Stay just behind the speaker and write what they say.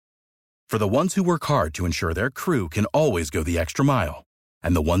For the ones who work hard to ensure their crew can always go the extra mile,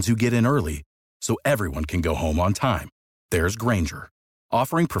 and the ones who get in early so everyone can go home on time, there's Grainger,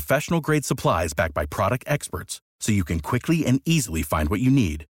 offering professional-grade supplies backed by product experts so you can quickly and easily find what you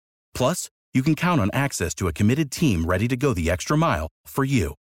need. Plus, you can count on access to a committed team ready to go the extra mile for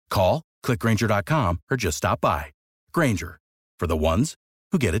you. Call, click Grainger.com, or just stop by. Grainger, for the ones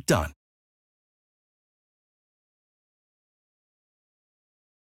who get it done.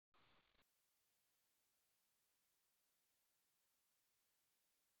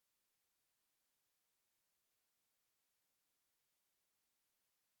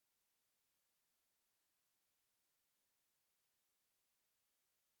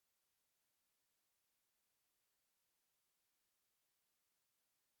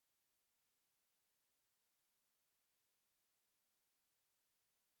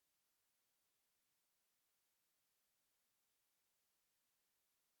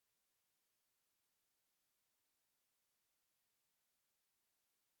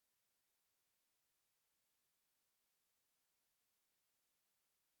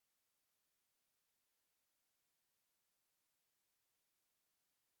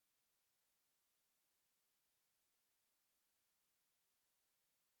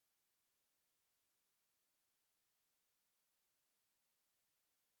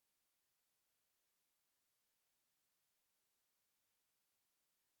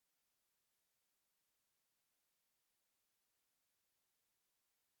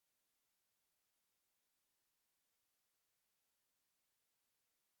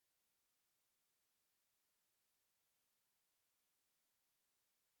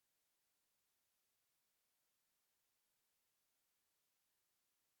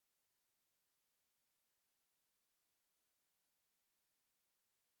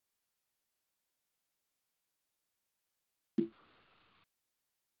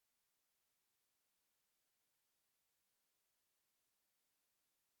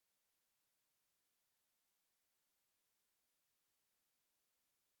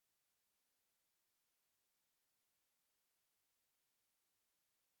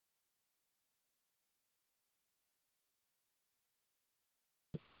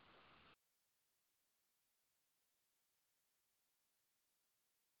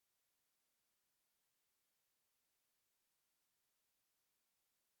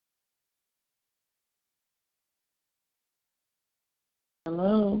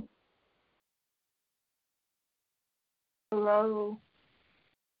 Hello. Hello.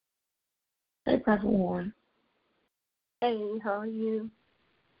 Hey, Prophet Warren. Hey, how are you?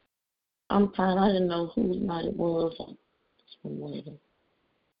 I'm fine. I didn't know whose night it was. I just been waiting.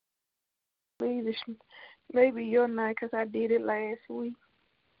 Maybe your night, because I did it last week.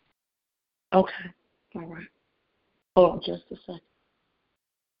 Okay. All right. Hold on just a second.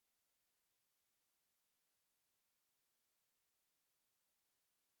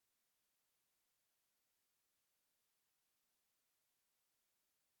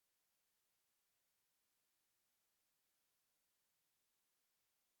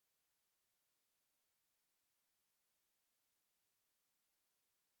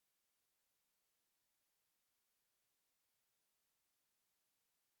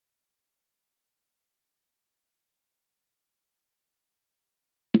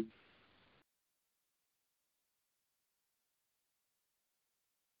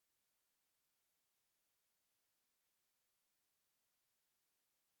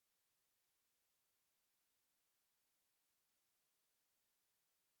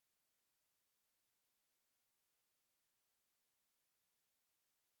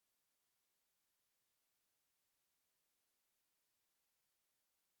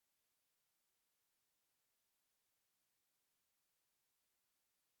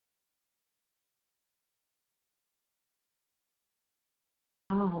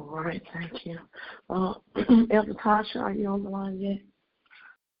 All right. Thank you. Elder Tasha, are you on the line yet?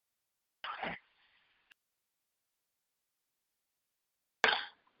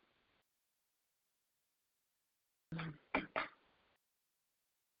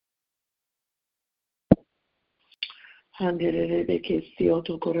 Handerebeke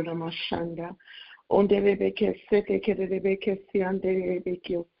sioto korona mashanda. Onderebeke sete kerebeke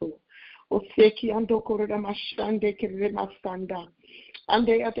sianderebeke oso. Oseki ando korona mashande kerere masanda.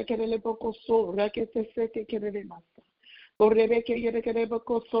 Ande ate kerele boko so rekete sete kerere masa. Orebeke yere kerele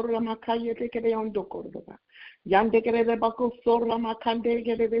boko so ramakaye te kere ando korona. Yande kerele boko so ramakande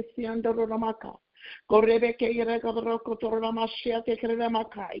kerele siando ramaka. Korebeke Yeregabroko Toramashia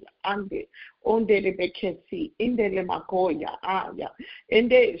Tekremakaya, Ande, Onde de Bekesi, Inde le Makoya, Aya,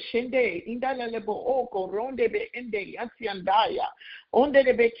 Ende, Shende, Indalebo Oko, Ronde be Ende, Yansiandaya, Onde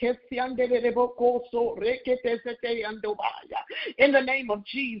de Bekesi, Ande de Boko, so Rekete Sete Andobaya. In the name of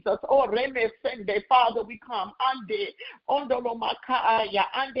Jesus, oh Reme Sende, Father, we come, Ande, Ondolo Makaya,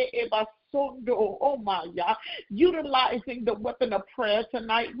 Ande Eba. Oh my God, utilizing the weapon of prayer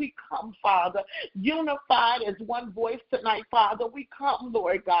tonight, we come, Father, unified as one voice tonight, Father. We come,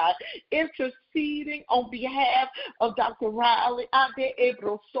 Lord God, interceding on behalf of Dr. Riley, Ande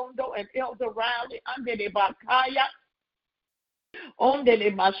Ebro Sondo, and Elder Riley, Ande de Bakaya. But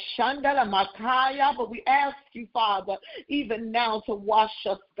we ask you, Father, even now to wash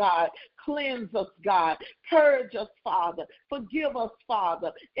us, God, cleanse us, God, purge us, Father, forgive us,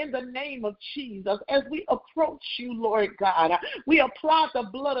 Father, in the name of Jesus. As we approach you, Lord God, we apply the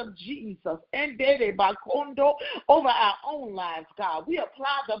blood of Jesus over our own lives, God. We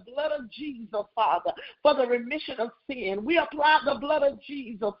apply the blood of Jesus, Father, for the remission of sin. We apply the blood of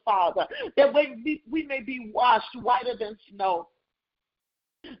Jesus, Father, that we may be washed whiter than snow.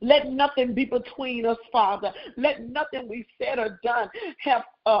 Let nothing be between us, Father. Let nothing we said or done have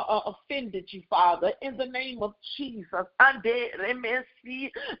offended you, Father. In the name of Jesus.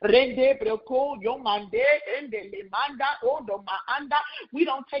 We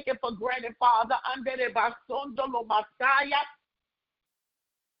don't take it for granted, Father.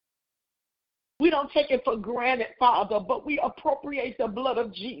 We don't take it for granted, Father, but we appropriate the blood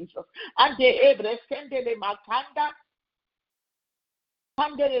of Jesus. To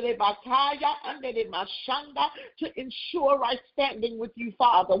ensure right standing with you,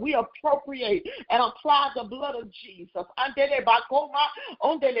 Father. We appropriate and apply the blood of Jesus. For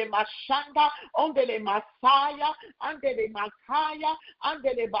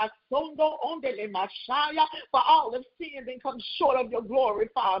all have sinned and come short of your glory,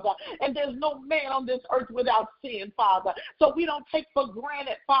 Father. And there's no man on this earth without sin, Father. So we don't take for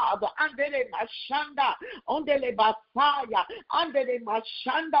granted, Father. Under the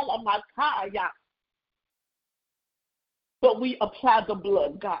Mashandala Makaya. But we apply the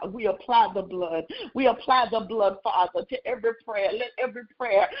blood, God. We apply the blood. We apply the blood, Father, to every prayer. Let every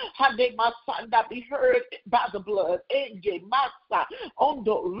prayer, Hade Masanda, be heard by the blood. Enge Masa,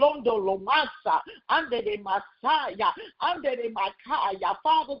 Ondo, Londo, Lomasa, Ande de Masaya, Ande de Makaya.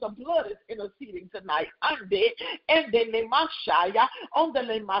 Father, the blood is interceding tonight. Ande, Ende le Mashaya, Onde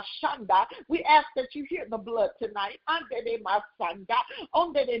le Mashanda. We ask that you hear the blood tonight. Ande de Masanda,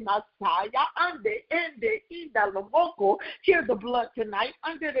 Onde de Masaya, Ande, Ende, Inda Lomoko. Hear the blood tonight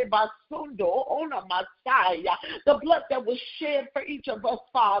under the basundo on a Messiah, the blood that was shed for each of us,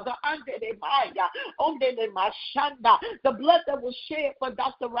 Father, under the Maya, under the Mashanda, the blood that was shed for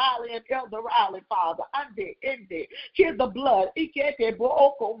Dr. Riley and Elder Riley, Father, under Ende. Hear the blood, Ikete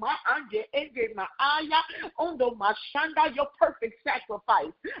Booko Ma Ande Ende Maaya, Ondo Mashanda, your perfect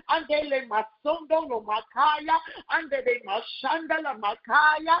sacrifice, under the Masundo no Makaya, under the Mashanda la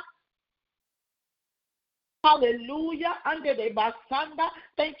Makaya. Hallelujah. Under the basanda.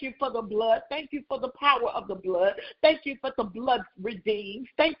 Thank you for the blood. Thank you for the power of the blood. Thank you for the blood redeems.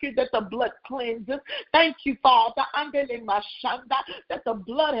 Thank you that the blood cleanses. Thank you, Father, under the mashanda, that the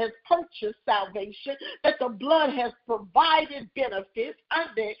blood has purchased salvation, that the blood has provided benefits.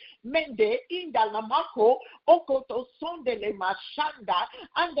 Under mende indalamako okoto sondele mashanda,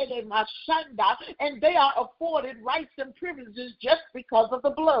 under the mashanda, and they are afforded rights and privileges just because of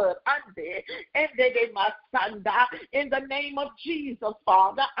the blood. Under and the mashanda, in the name of Jesus,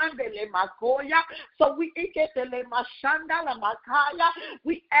 Father. Under le makoya, so we iketele mashanda la makaya.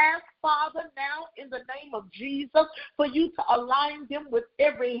 We ask, Father, now in the name of Jesus, for you to align them with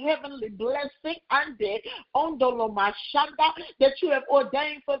every heavenly blessing ande ondolo mashanda that you have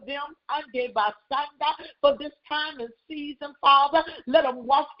ordained for them ande basanda for this time and season, Father. Let them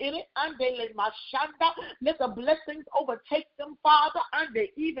walk in it ande le mashanda. Let the blessings overtake them, Father, ande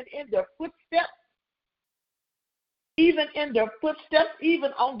even in their footsteps. Even in their footsteps,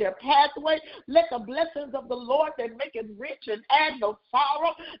 even on their pathway, let the blessings of the Lord that make it rich and add no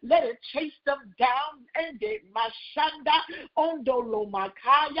sorrow, let it chase them down and get mashanda ondolo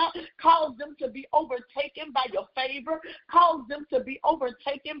makaya. Cause them to be overtaken by your favor. Cause them to be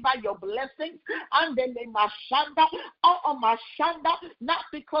overtaken by your blessings. Andele mashanda, mashanda, not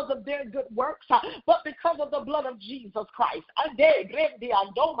because of their good works, but because of the blood of Jesus Christ. Ande gredi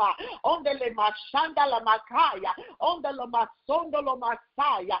andoma ondele mashanda la makaya. Onda la masondo lo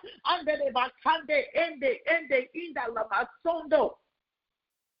masaya, ande le bakande ende inda la masondo.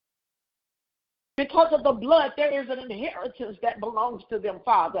 Because of the blood, there is an inheritance that belongs to them,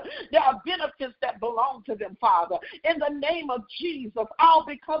 Father. There are benefits that belong to them, Father. In the name of Jesus, all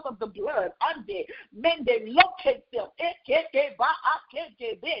because of the blood. Locate them.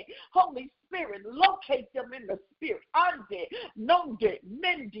 Holy Spirit, locate them in the spirit. Nonde,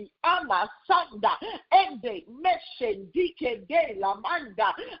 Mendi, Ama, Sanda, Ende, Meshen, Dike, De,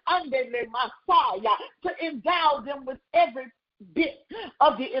 Lamanda, Ande, Le Messiah, to endow them with every bit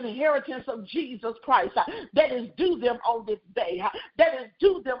of the inheritance of Jesus Christ that is due them on this day, that is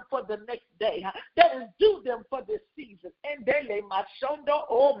due them for the next day, that is due them for this season. And they lay my shondo,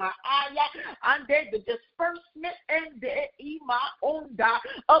 oh my aya, and they the disbursement and the ima onda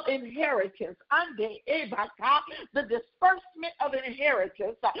of inheritance, and the ebaka, the disbursement of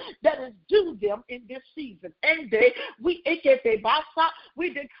inheritance that is due them in this season. And they we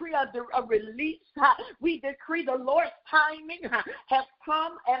decree a release, we decree the Lord's timing has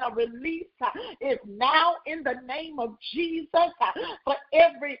come, and a release is now in the name of Jesus for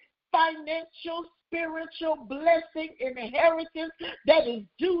every financial, spiritual blessing, inheritance that is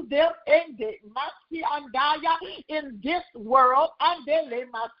due them in the Masiandaya in this world, Andele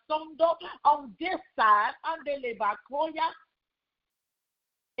Masondo on this side, Andele Bakoya.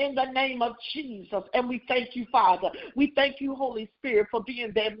 In the name of Jesus. And we thank you, Father. We thank you, Holy Spirit, for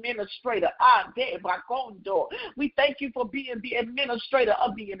being the administrator. We thank you for being the administrator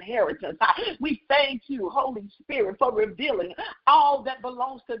of the inheritance. We thank you, Holy Spirit, for revealing all that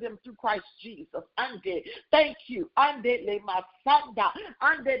belongs to them through Christ Jesus. Thank you.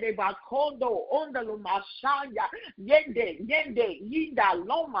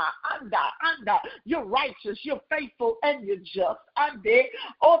 You're righteous, you're faithful, and you're just.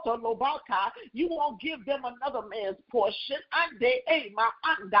 You won't give them another man's portion,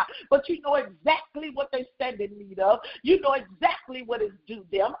 but you know exactly what they stand in need of. You know exactly what is due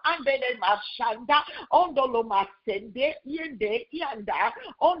them.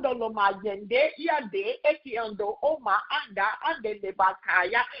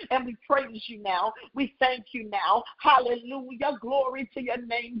 And we praise you now. We thank you now. Hallelujah. Glory to your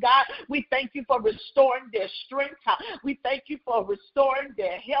name, God. We thank you for restoring their strength. We thank you for restoring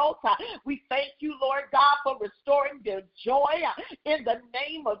their health. We thank you, Lord God, for restoring their joy. In the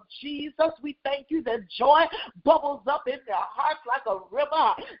name of Jesus, we thank you that joy bubbles up in their hearts like a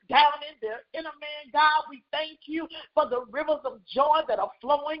river down in their inner man, God. We thank you for the rivers of joy that are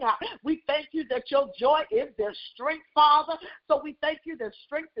flowing. We thank you that your joy is their strength, Father. So we thank you that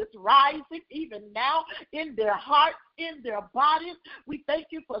strength is rising even now in their hearts, in their bodies. We thank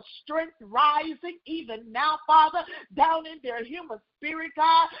you for strength rising even now, Father, down in their human spirit,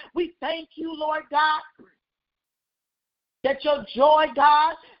 God. We thank you, Lord God, that your joy,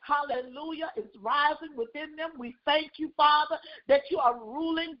 God, hallelujah, is rising within them. We thank you, Father, that you are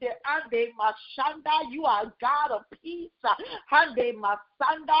ruling the Ande Mashanda. You are God of peace. Ande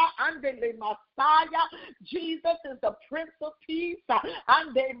Masanda, Ande Le Messiah. Jesus is the Prince of Peace.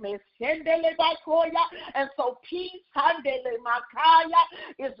 Ande Mesende Le Bakoya. And so peace, Ande Le Makaya,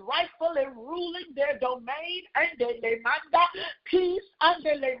 is rightfully ruling their domain. Ande Le Manda. Peace,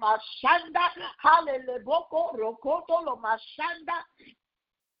 Ande Le Mashanda. Hallelujah. Boko Rokoto Lo Mashanda.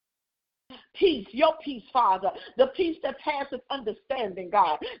 Peace, your peace, Father, the peace that passes understanding,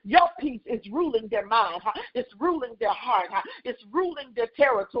 God. Your peace is ruling their mind. It's ruling their heart. It's ruling their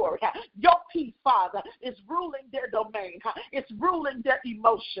territory. Your peace, Father, is ruling their domain. It's ruling their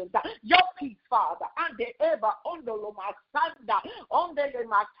emotions. Your peace, Father, ande eba ondolo masanda, ondele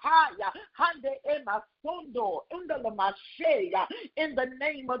makaya, hande ema sondo, ondele masheya, in the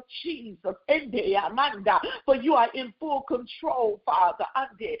name of Jesus, ende amanda, for you are in full control, Father,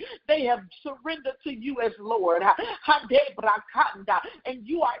 ande. They have surrendered to you as Lord, and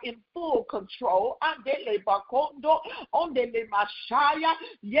you are in full control.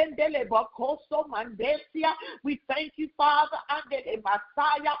 We thank you, Father,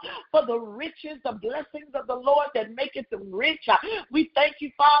 for the riches, the blessings of the Lord that maketh them rich. We thank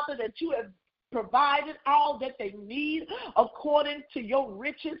you, Father, that you have provided all that they need according to your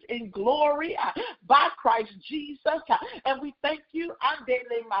riches in glory by Christ Jesus. And we thank you,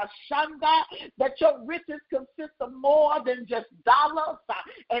 Andele Mashanda, that your riches consist of more than just dollars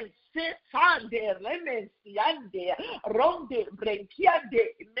and cents.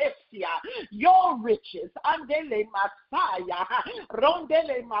 Your riches, Andele Messiah,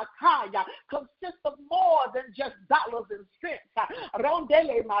 Rondele Makaya, consist of more than just dollars and cents.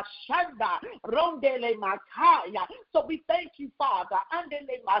 Rondele Mashanda, Rondele Makaya. So we thank you, Father,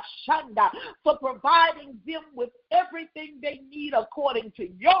 Andele Mashanda, for providing them with everything they need according to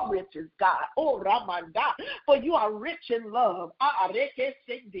your riches, God. Oh, Ramanda, for you are rich in love.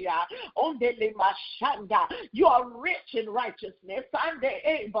 You are rich in righteousness.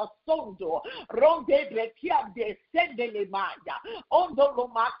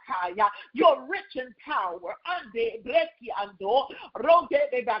 You're rich in power.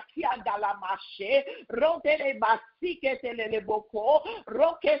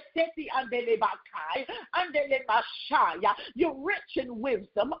 You're rich in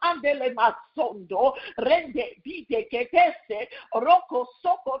wisdom.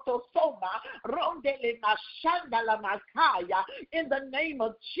 In the name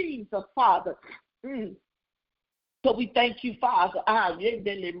of Jesus, Father. So we thank you, Father,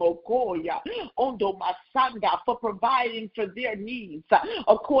 for providing for their needs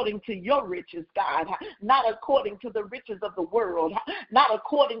according to your riches, God, not according to the riches of the world, not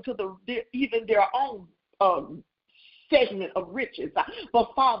according to even their own segment of riches,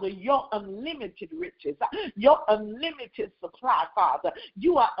 but Father, your unlimited riches, your unlimited supply, Father.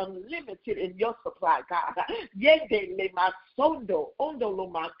 You are unlimited in your supply, God.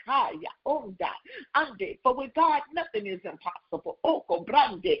 For with God, nothing is impossible.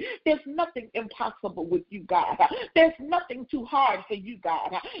 There's nothing impossible with you, God. There's nothing too hard for you,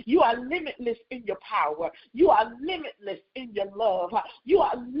 God. You are limitless in your power. You are limitless in your love. You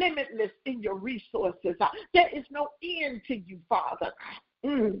are limitless in your resources. There is no end to you, Father.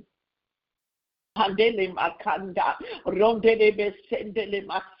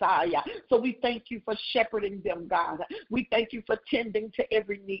 So we thank you for shepherding them, God. We thank you for tending to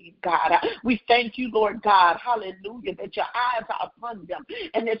every need, God. We thank you, Lord God, hallelujah, that your eyes are upon them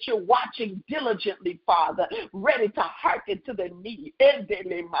and that you're watching diligently, Father, ready to hearken to their need,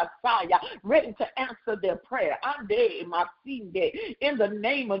 ready to answer their prayer. In the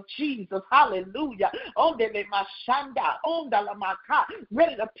name of Jesus, hallelujah.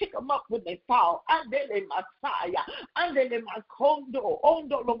 Ready to pick them up when they fall. Andele Messiah, Andele Makondo,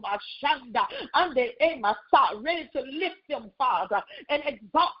 Ondolo Mashanda, Ande Messiah, ready to lift them, Father, and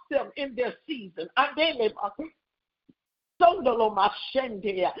exalt them in their season. Andele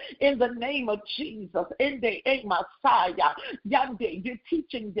in the name of Jesus, in the Messiah, Yande, you're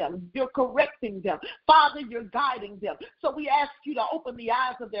teaching them, you're correcting them, Father, you're guiding them. So we ask you to open the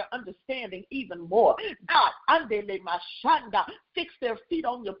eyes of their understanding even more. God, Andele Mashanda, fix their feet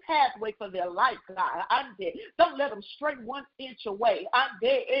on your pathway for their life, God. Ande, don't let them stray 1 inch away.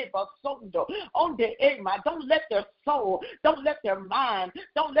 Ande Ebasondo, Onde Ema, don't let their soul, don't let their mind,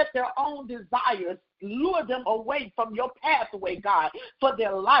 don't let their own desires lure them away from your pathway, God, for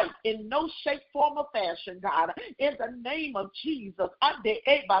their life in no shape, form, or fashion, God. In the name of Jesus,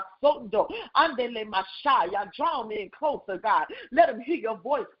 draw me in closer, God. Let them hear your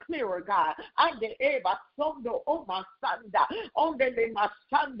voice clearer, God.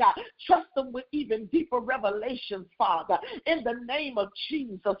 Trust them with even deeper revelations, Father, in the name of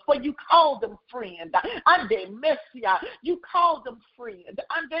Jesus, for you call them friend. You call them friend.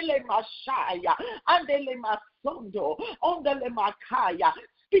 Andele Masondo, Ondele Makaya.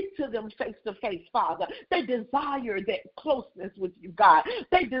 Speak to them face to face, Father. They desire that closeness with you, God.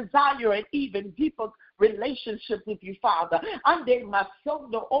 They desire an even deeper relationship with you, Father. Ande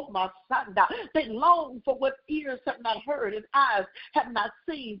Masondo, O Masanda. They long for what ears have not heard and eyes have not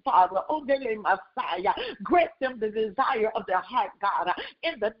seen, Father. Ondele Messiah. Grant them the desire of their heart, God.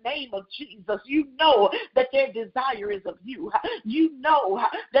 In the name of Jesus, you know that their desire is of you. You know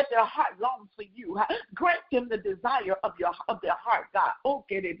that their heart longs for you. Grant them the desire of their heart, God.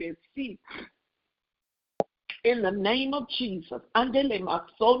 Okay. In the name of Jesus, andele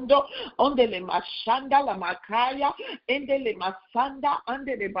masondo, ondele mashanda la makaya, endele masanda,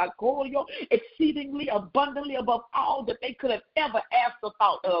 andele bagoyo, exceedingly abundantly above all that they could have ever asked or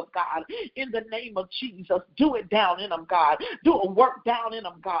thought of, God. In the name of Jesus, do it down in them, God. Do a work down in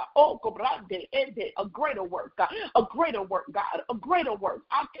them, God. Oh, cobrande, ende, a greater work, God. A greater work, God. A greater work.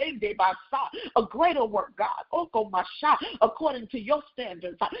 Akende basa, a greater work, God. Oko masha, according to your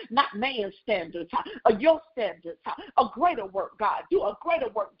standards, not man's standards, your standards. A greater work, God. Do a greater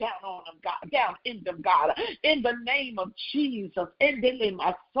work down on them, God. Down in them, God. In the name of Jesus. Endele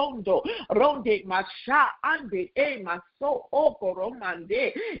masondo, ronde masha, ande e maso oko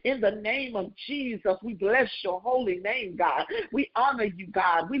romande. In the name of Jesus, we bless your holy name, God. We honor you,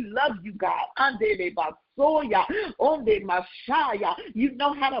 God. We love you, God. Andele Masoya, Onde Mashaya. You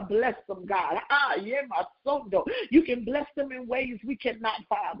know how to bless them, God. Yeah, Masondo. You can bless them in ways we cannot,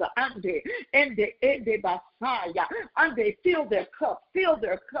 Father. Ande Basaya. Ande, fill their cup, fill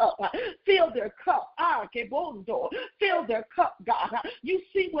their cup, fill their cup. Kebondo. Fill their cup, God. You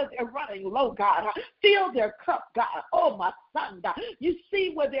see where they're running low, God. Fill their cup, God. Oh, my son. You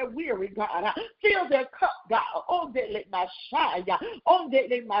see where they're weary, God. Fill their cup, God. Onde Mashaya. Onde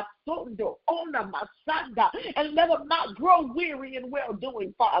Masondo. Ona Masanda. And let them not grow weary in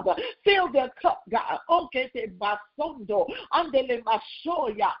well-doing, Father. Fill their cup, God. Okay, Basondo. Andele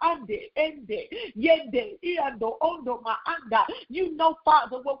Mashoya. Ande. Ende. Yende. Iando. Ondo Maanda. You know,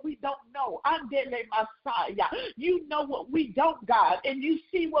 Father, what we don't know. Andele Messiah. You know what we don't, God. And you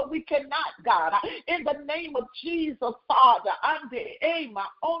see what we cannot, God. In the name of Jesus, Father. Ande. Ema.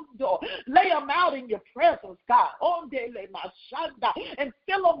 Ondo. Lay them out in your presence, God. Ondele Mashanda. And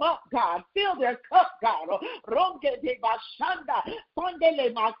fill them up, God. Fill their cup, God. Ronge de Bashanda.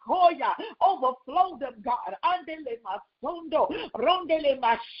 Sondele Makoya. Overflow them, God. Andele Masondo. Rondele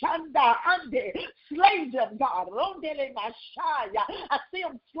Mashanda. Ande. Slay them, God. Rondele Mashaya. I see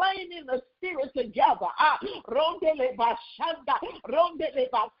them slain in the spirit together. Rondele Bashanda. Rondele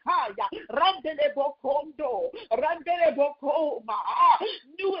Bakaya. Randele Bokondo. Randele Bokoma.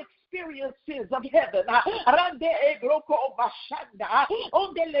 New experiences of heaven. Rande Ebroko Bashanda.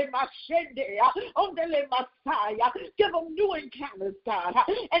 Ondele Mashende. Ondele Messiah. Give them new encounters, God,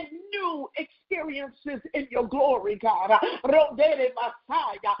 and new experiences in your glory, God. Rondele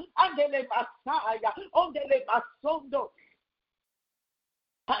Messiah. Andele Messiah. Ondele Masondo.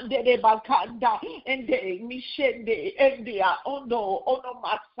 Andele Bakanda, Ende, Mishende, Endia, Ondo, Ono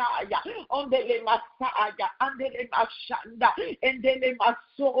Masaya, Ondele Masaya, Andele Mashanda, Endele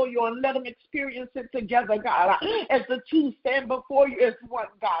Masoyo, and let them experience it together, God. As the two stand before you as one,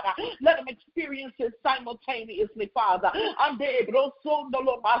 God. Let them experience it simultaneously, Father. Ande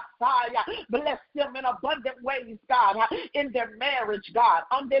Brosondolo Masaya, bless them in abundant ways, God, in their marriage, God.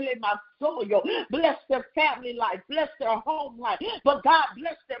 Andele Masoyo, bless their family life, bless their home life, but God,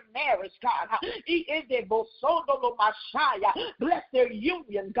 bless their marriage, God. Bless their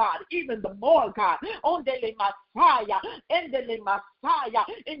union, God, even the more, God. Ondele Messiah, Endele Messiah,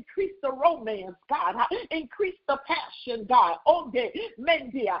 increase the romance, God. Increase the passion, God. Onde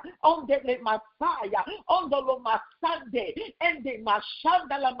Mendia, Ondele Messiah, Ondolo Masande, Ende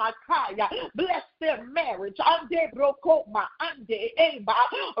Mashanda la Makaya. Bless their marriage. Ande Brokoma, Ande Eba,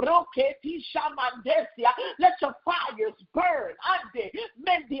 Roke Tisha Mandesia. Let your fires burn. Ande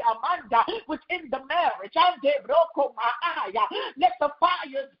Mendi Amanda within the marriage. Ande Broko Maaya. Let the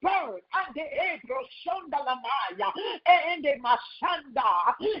fires burn. Ande Ebro Shonda Lamaya. Ende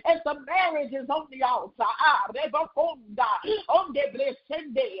Mashanda. As the marriage is on the altar. Rebokonda. Onde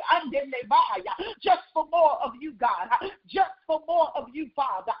Blesende. Ande Levaya. Just for more of you, God. Just for more of you,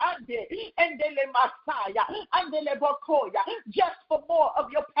 Father. Ande Endele Messiah. Ande Lebokoya. Just for more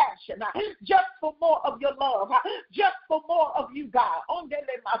of your passion. Just for more of your love. Just for more of you, God.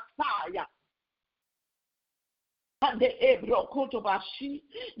 Ondele Messiah. Ande ebro kotobashi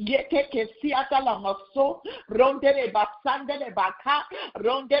yeke kesiata la maso rondere basandere baka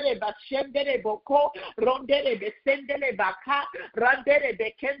rondere bashendere boko rondere besendele baka randere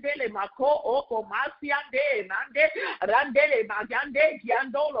bekendele mako oko masiande mande randere magande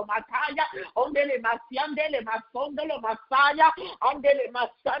giandolo mataya ondele masiandele masondolo masaya andele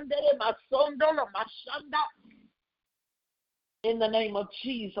masandele masondolo mashanda. In the name of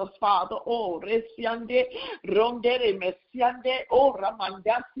Jesus, Father, oh, Resiande, Rondere Messiande, oh,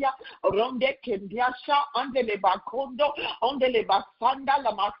 Ramandasia, Ronde Kendiasha, Andele Bakondo, Ondele Basanda,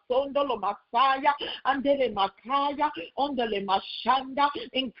 La Masondo, La Masaya, Andele Makaya, Ondele Mashanda.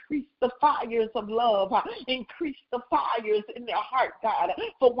 Increase the fires of love, increase the fires in their heart, God,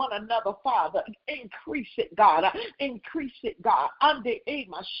 for one another, Father. Increase it, God, increase it, God. Ande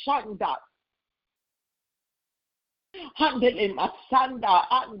Mashanda. Handele Masanda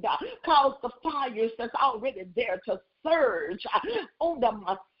Anda, cause the fires that's already there to surge on the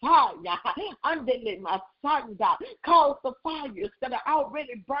Messiah. Andele Masanda, cause the fires that are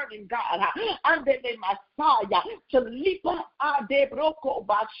already burning, God. Andele Messiah, to leap up Adebroko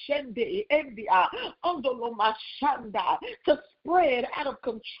Bashende Endia, Ondolo Mashanda, to spread out of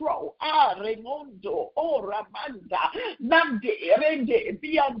control. Remondo, O Ramanda, Nande, Rende,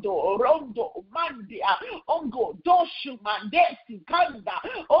 Biando, Rondo, Mandia, Ongo, Doshu, Mandesi, Kanda,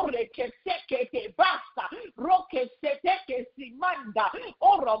 Ore, Keseke, Basta, Roke, teke simanda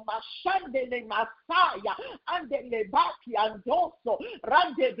oro mashandele masaya andele baki andoso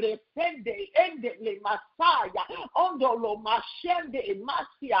rande bresende endele masaya ondolo mashende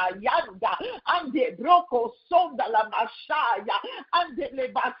masia yanda ande broko sonda la mashaya andele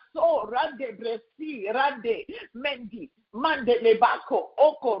baso rande bresi rande mendi mande le bako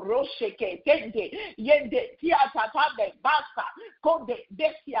oko roshe ke tende yende tiatatande basa konde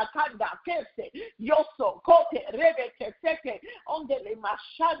desia kanda kese yoso kote rebe keseke onde le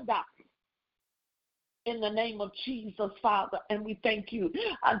mashanda. In the name of Jesus, Father, and we thank you.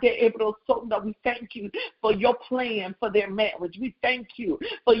 We thank you for your plan for their marriage. We thank you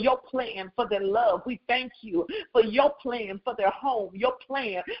for your plan for their love. We thank you for your plan for their home, your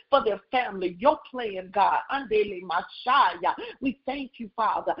plan for their family, your plan, God. Andele Mashaya. We thank you,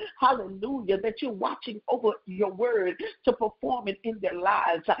 Father, hallelujah, that you're watching over your word to perform it in their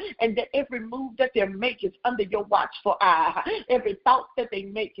lives, and that every move that they make is under your watchful eye. Every thought that they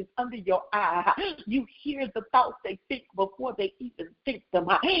make is under your eye. You hear the thoughts they think before they even think them.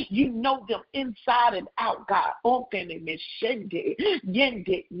 You know them inside and out, God. Okene meshende,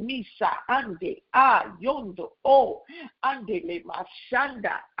 yende, misa, ande, yondo, ande le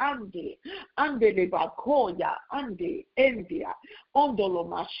mashanda, ande le bakoya, ande, endia, ondolo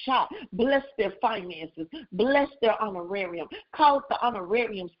masha. Bless their finances. Bless their honorarium. Cause the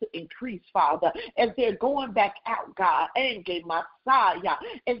honorariums to increase, Father, as they're going back out, God. Enge Messiah,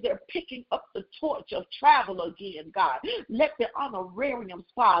 as they're picking up the torch of travel again, God. Let the honorariums,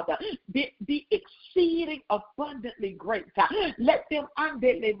 Father, be exceeding abundantly great. Let them,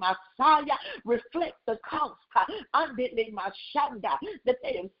 Andele Messiah, reflect the cost, Andele Mashanda, that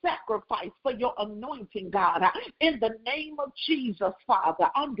they have sacrificed for your anointing, God. In the name of Jesus, Father,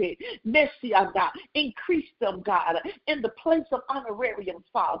 Ande Messiah, increase them, God, in the place of honorariums,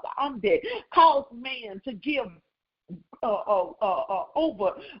 Father. Ande, cause man to give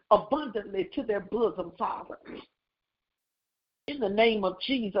over abundantly to their bosom, Father. In the name of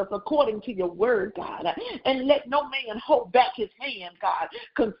Jesus, according to your word, God, and let no man hold back his hand, God,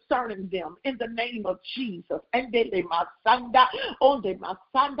 concerning them, in the name of Jesus. And I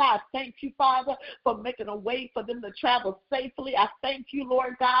thank you, Father, for making a way for them to travel safely. I thank you,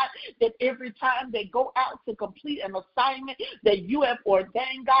 Lord God, that every time they go out to complete an assignment that you have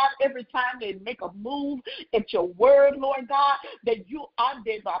ordained, God, every time they make a move at your word, Lord God, that you are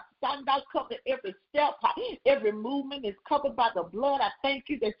there, cover every step, every movement is covered by the blood. I thank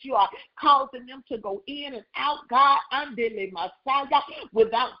you that you are causing them to go in and out, God, Andele Messiah,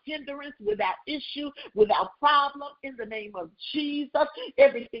 without hindrance, without issue, without problem, in the name of Jesus.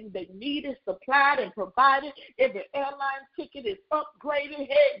 Everything they need is supplied and provided. Every airline ticket is upgraded.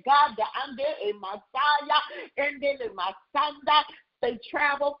 Hey, God, the Andele Messiah, Andele Messiah. They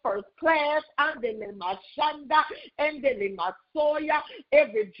travel first class, Andele Mashanda, Andele Masoya.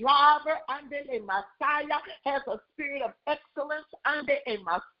 Every driver, Andele Messiah, has a spirit of excellence, Andele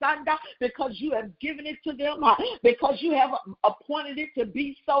Masanda, because you have given it to them, because you have appointed it to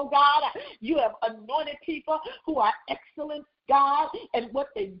be so, God. You have anointed people who are excellent, God, and what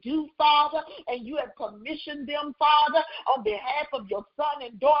they do, Father, and you have commissioned them, Father, on behalf of your son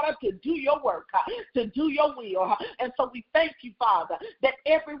and daughter to do your work, to do your will. And so we thank you, Father, that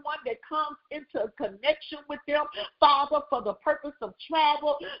everyone that comes into a connection with them, Father, for the purpose of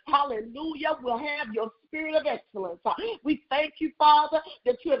travel, hallelujah, will have your spirit of excellence. We thank you, Father,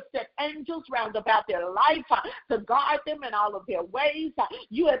 that you have set angels round about their life to guard them in all of their ways.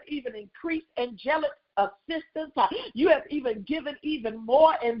 You have even increased angelic assistance. You have even given even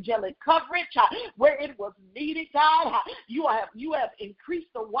more angelic coverage where it was needed, God. You have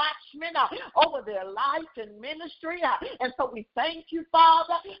increased the watchmen over their life and ministry. And so we thank you,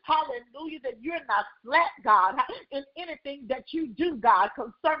 Father, hallelujah, that you're not slack, God, in anything that you do, God,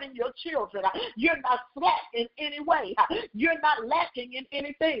 concerning your children. You're not slack in any way. You're not lacking in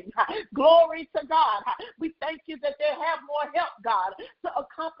anything. Glory to God. We thank you that they have more help, God, to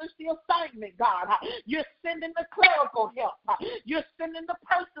accomplish the assignment, God. You're sending the clerical help. You're sending the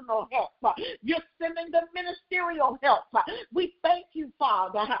personal help. You're sending the ministerial help. We thank you,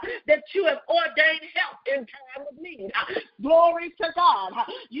 Father, that you have ordained help in time of need. Glory to God.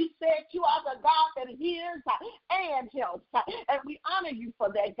 You said you are the God that hears and helps. And we honor you for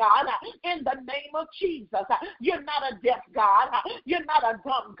that, God, in the name of Jesus. You're not a deaf God. You're not a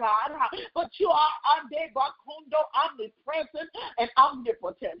dumb God, but you are omnipresent and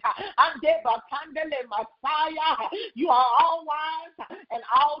omnipotent. Messiah, you are all wise and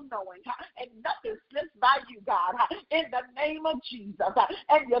all knowing, and nothing slips by you, God, in the name of Jesus.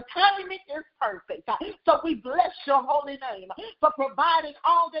 And your timing is perfect. So we bless your holy name for providing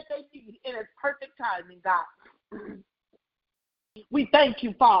all that they need in its perfect timing, God. We thank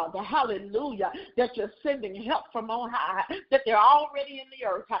you, Father, hallelujah, that you're sending help from on high, that they're already in the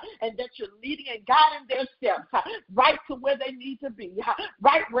earth, and that you're leading and guiding their steps right to where they need to be,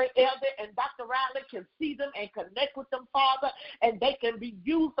 right where Elder and Dr. Riley can see them and connect with them, Father, and they can be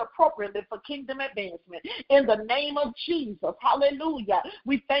used appropriately for kingdom advancement. In the name of Jesus, hallelujah,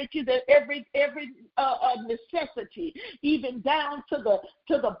 we thank you that every necessity, even down to the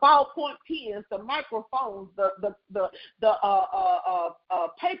ballpoint pens, the microphones, the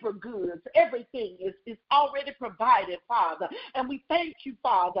paper goods, everything is already provided, Father. And we thank you,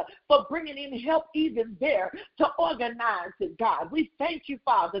 Father, for bringing in help even there to organize it, God. We thank you,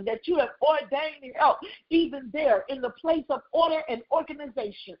 Father, that you have ordained help even there in the place of order and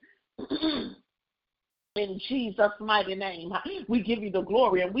organization. In Jesus' mighty name, we give you the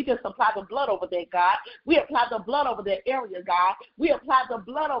glory, and we just apply the blood over that, God. We apply the blood over that area, God. We apply the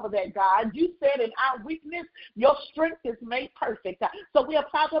blood over that, God. You said in our weakness, your strength is made perfect. So we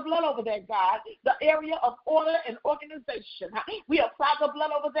apply the blood over that, God, the area of order and organization. We apply the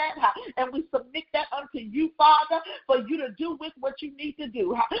blood over that, and we submit that unto you, Father, for you to do with what you need to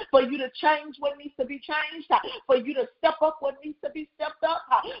do, for you to change what needs to be changed, for you to step up what needs to be stepped up,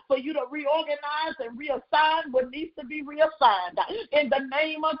 for you to reorganize and reassign what needs to be reassigned. In the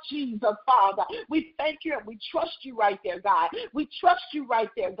name of Jesus, Father, we thank you and we trust you right there, God. We trust you right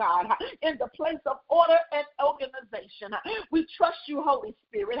there, God, in the place of order and organization. We trust you, Holy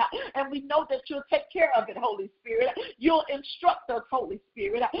Spirit, and we know that you'll take care of it, Holy Spirit. You'll instruct us, Holy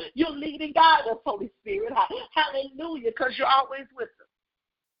Spirit. You'll lead and guide us, Holy Spirit. Hallelujah, because you're always with us.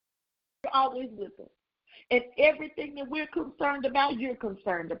 You're always with us. And everything that we're concerned about, you're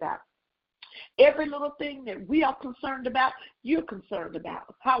concerned about. Every little thing that we are concerned about, you're concerned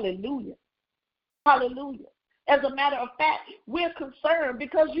about. Hallelujah. Hallelujah. As a matter of fact, we're concerned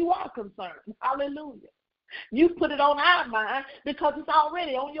because you are concerned. Hallelujah. You put it on our mind because it's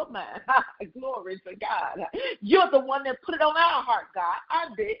already on your mind. Glory to God. You're the one that put it on our heart, God.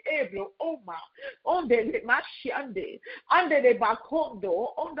 Ande eblo oma. Onde le mashande. Ande le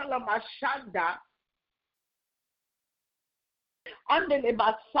bakondo. Onde la mashanda. And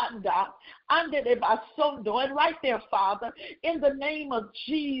right there, Father, in the name of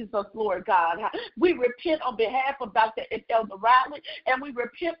Jesus, Lord God, we repent on behalf of Dr. Elder Riley, and we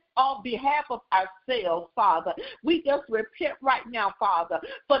repent on behalf of ourselves, Father. We just repent right now, Father,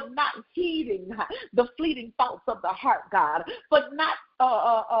 for not heeding the fleeting thoughts of the heart, God, for not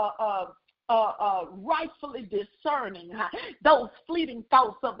rightfully discerning those fleeting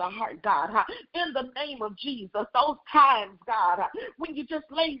thoughts of the heart, God. In the name of Jesus, those times, God, when you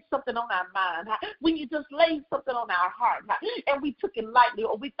just laid something on our mind, when you just laid something on our heart, and we took it lightly,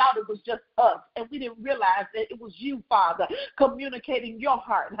 or we thought it was just us, and we didn't realize that it was you, Father, communicating your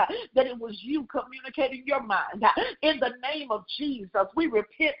heart, that it was you communicating your mind. In the name of Jesus, we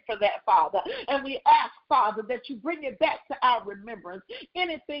repent for that, Father, and we ask, Father, that you bring it back to our remembrance.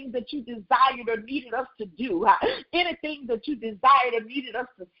 Anything that you desired or needed us to do, anything that you desired or needed us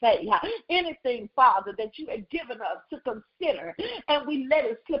to say, anything, Father, that you had given us to consider, and we let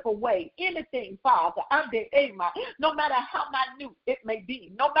it slip away. Anything, Father, no matter how minute it may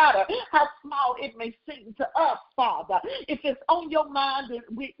be, no matter how small it may seem to us, Father, if it's on your mind, then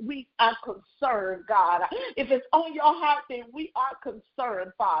we are concerned, God. If it's on your heart, then we are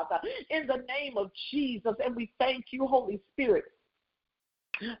concerned, Father, in the name of Jesus. And we thank you, Holy Spirit,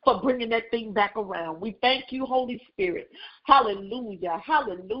 for bringing that thing back around. We thank you, Holy Spirit. Hallelujah,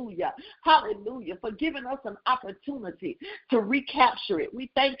 hallelujah, hallelujah, for giving us an opportunity to recapture it.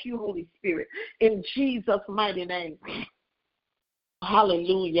 We thank you, Holy Spirit, in Jesus' mighty name.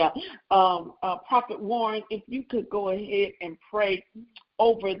 Hallelujah. Prophet Warren, if you could go ahead and pray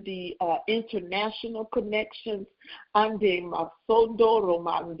over the international connections and the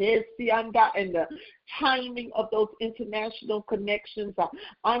timing of those international connections, that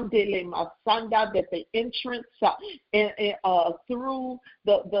the entrance through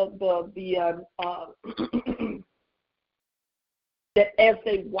that as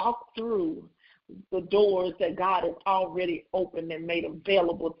they walk through the doors that God has already opened and made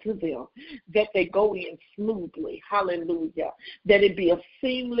available to them, that they go in smoothly. Hallelujah. That it be a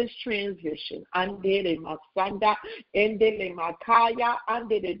seamless transition. And that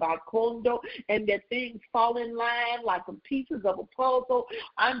things fall in line like the pieces of a puzzle.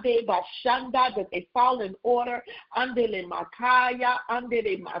 That they fall in order. And that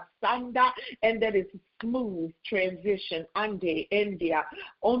it's smooth transition. Ande India,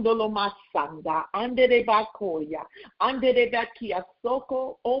 Ondolo Masanda, Ande de Bakoya, Ande de Bakia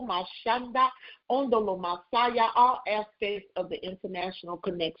Soko, O Mashanda, Ondolo Masaya, all aspects of the international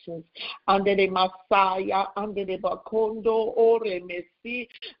connections. Ande de Masaya, Ande de Bakondo, Ore Messi,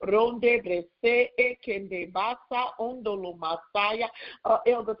 Ronde Brese, Ekende Basa, Ondolo Masaya.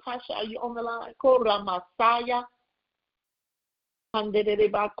 Elder Tasha, are you on the line? Kora Masaya. Ande de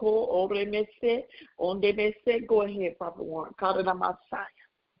Bako, Ore Mese, Onde Mese. Go ahead, Papa Warren. Kara Masaya.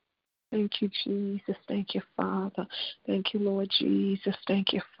 Thank you, Jesus. Thank you, Father. Thank you, Lord Jesus.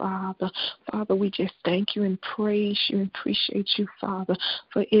 Thank you, Father. Father, we just thank you and praise you and appreciate you, Father,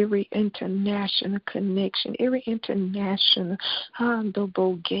 for every international connection, every international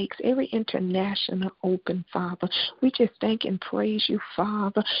handleable gates, every international open, Father. We just thank and praise you,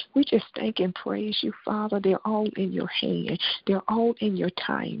 Father. We just thank and praise you, Father. They're all in your hand. They're all in your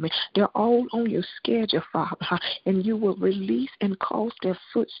time. They're all on your schedule, Father. And you will release and cause their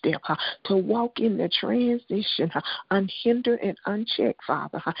footsteps to walk in the transition unhindered and unchecked,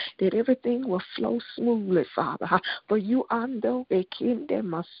 Father, that everything will flow smoothly, Father. For you, Ando Bekinde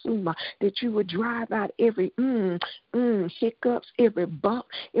Masuma, that you would drive out every hiccups, every bump,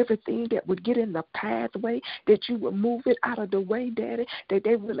 everything that would get in the pathway, that you will move it out of the way, Daddy, that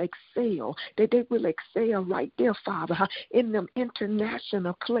they will excel, right there, Father, in them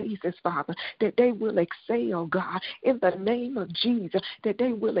international places, Father, that they will excel, God, in the name of Jesus, that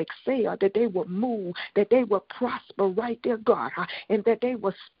they will excel, that they will move, that they will prosper right there, God, and that they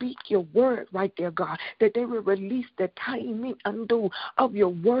will speak your word right there, God, that they will release the timing of your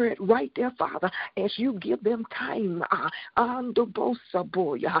word right there, Father, as you give them time,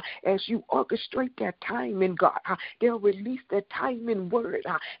 as you orchestrate their timing, God, they'll release the timing word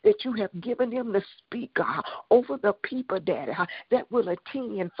that you have given them to speak over the people, Daddy, that will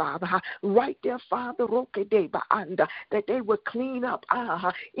attend, Father, right there, Father, that they will clean up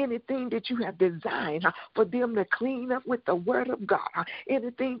anything that you have designed for them to clean up with the word of God,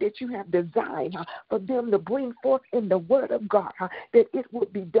 anything that you have designed for them to bring forth in the word of God, that it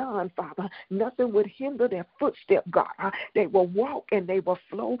would be done, Father. Nothing would hinder their footstep, God. They will walk and they will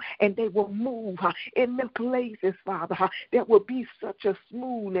flow and they will move in the places, Father. There will be such a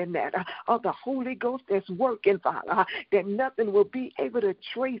smooth in that of the Holy Ghost that's working, Father, that nothing will be able to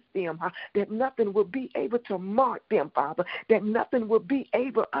trace them, that nothing will be able to mark them, Father, that nothing will be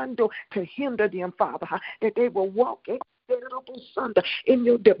able to hinder them, Father, that they will walk in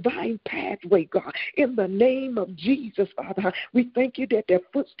your divine pathway, God, in the name of Jesus, Father. We thank you that their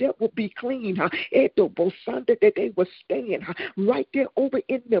footstep will be clean, that they will stand right there over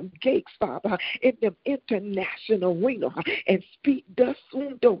in them gates, Father, in them international arena, and speak to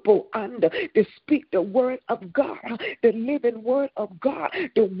speak the word of God, the living word of God,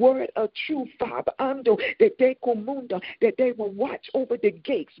 the word of truth, Father, that they will watch over the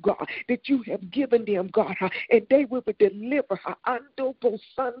gates, God, that you have given them, God, and they will be deliver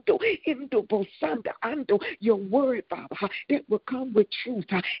your word, Father, that will come with truth,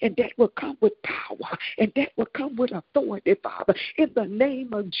 and that will come with power, and that will come with authority, Father, in the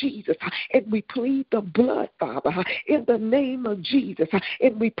name of Jesus. And we plead the blood, Father, in the name of Jesus,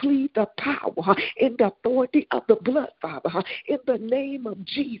 and we plead the power and the authority of the blood, Father, in the name of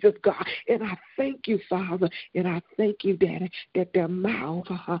Jesus, God. And I thank you, Father, and I thank you, Daddy, that their mouth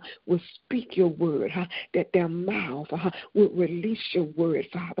will speak your word, that their mouth will release your word,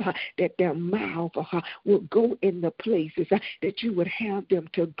 Father, that their mouth will go in the places that you would have them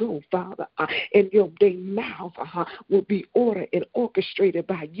to go, Father, and their mouth will be ordered and orchestrated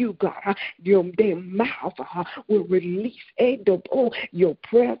by you, God. Their mouth will release your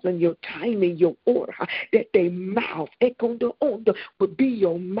presence, your timing, your order, that their mouth would be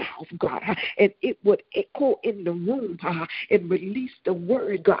your mouth, God, and it would echo in the room and release the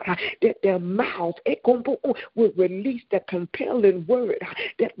word, God, that their mouth will release the compelling word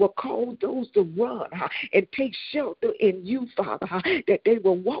that will cause those to run and take shelter in you, Father, that they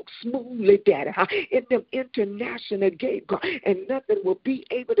will walk smoothly, Daddy, in them international gate, God, and nothing will be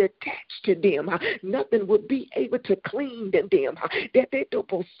able to attach to them, nothing will be able to cling to them, that they don't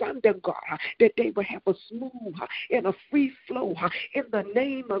God, that they will have a smooth and a free flow in the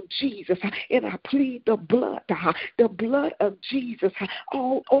name of Jesus. And I plead the blood of Jesus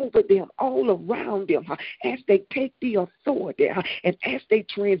all over them, all around them, as they take the authority. And as they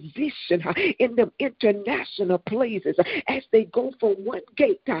transition in them international places, as they go from one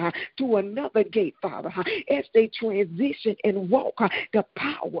gate to another gate, Father, as they transition and walk, the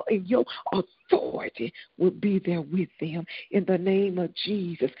power in your authority will be there with them in the name of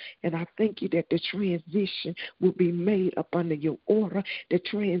Jesus. And I thank you that the transition will be made up under your order. The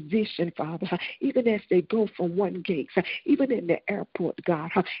transition, Father, even as they go from one gate, even in the airport,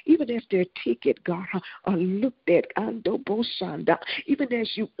 God, even as their ticket, God, are looked at, even as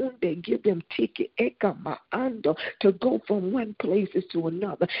you give them ticket to go from one place to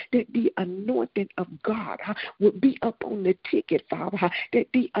another, that the anointing of God will be up on the ticket, Father, that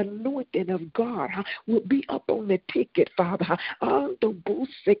the anointing of God will be up on the ticket, Father.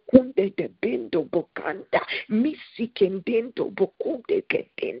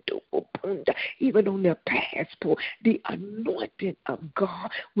 Even on their passport, the anointing of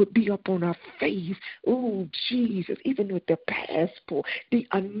God will be up on our face. Oh, Jesus, even with the passport, the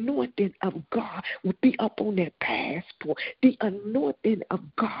anointing of God will be up on their passport. The anointing of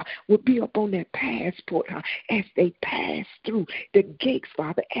God will be up on their passport as they pass through the gates,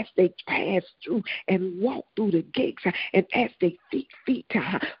 Father, as they pass through and walk through the gates, and as they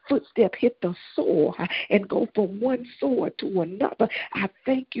footstep hit the soil and go from one soil to another. I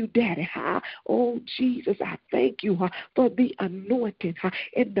thank you, Daddy. Oh, Jesus, I thank you for the anointing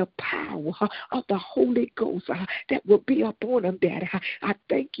and the power of the Holy Ghost that will be upon them, Daddy. I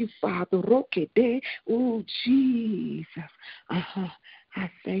thank you, Father. Oh, Jesus. I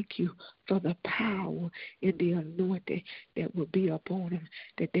thank you for the power and the anointing that will be upon them,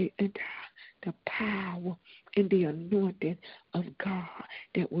 that they enter the power and the anointing of God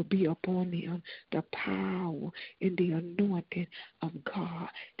that will be upon them, the power and the anointing of God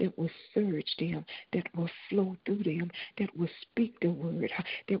that will surge them, that will flow through them, that will speak the word,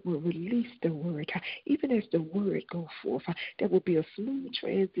 that will release the word. Even as the word goes forth, there will be a smooth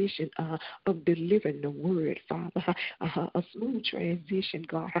transition of delivering the word, Father, a smooth transition,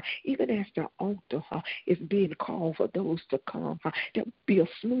 God. Even as the altar is being called for those to come, there will be a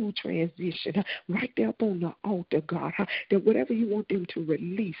smooth transition right there up on the altar, God, that whatever you want them to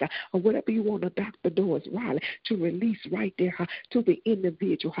release, or whatever you want Dr. Doris Riley to release right there to the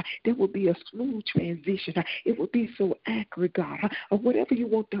individual, there will be a smooth transition. It will be so accurate, God, or whatever you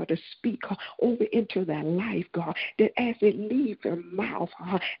want her to speak over into their life, God, that as it leaves their mouth,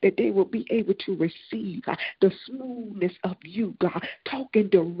 that they will be able to receive the smoothness of you, God, talking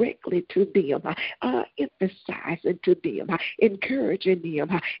directly to them, emphasizing to them, encouraging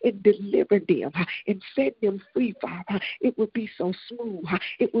them, and delivering them, and setting them free, Father. It would be so smooth.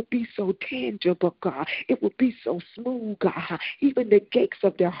 It would be so tangible, God. It would be so smooth, God. Even the gates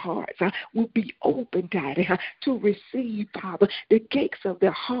of their hearts will be open, Daddy, to receive, Father. The gates of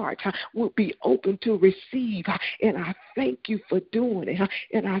their heart will be open to receive. And I thank you for doing it.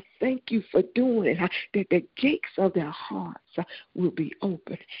 And I thank you for doing it, that the gates of their hearts will be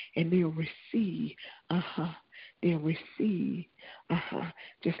open and they'll receive. They'll receive,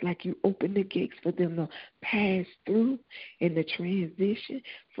 just like you open the gates for them to pass through in the transition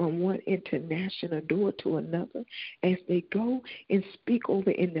from one international door to another, as they go and speak over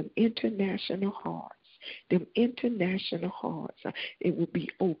in them international hearts. Them international hearts, it will be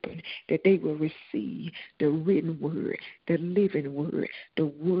open, that they will receive the written word, the living word, the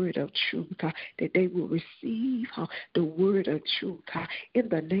word of truth, that they will receive the word of truth in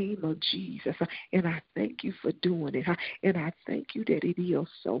the name of Jesus. And I thank you for doing it, and I thank you that it is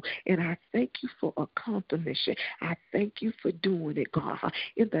so, and I thank you for accomplishing. I thank you for doing it, God,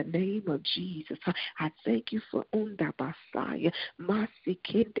 in the name of Jesus. I thank you for Onda Basaya,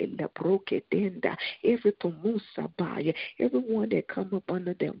 Masikende Labroketenda, everyone that come up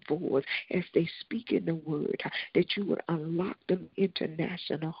under their voice as they speak in the word, that you would unlock them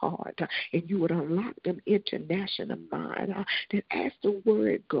international heart, and you would unlock them international mind, that as the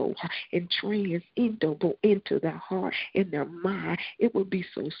word go and into their heart and their mind, it will be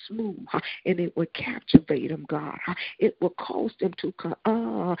so smooth, and it will captivate them, God. It will cause them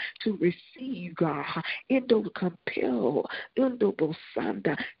to receive, God, compel,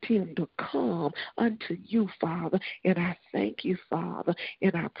 to come unto you, Father. And I thank you, Father,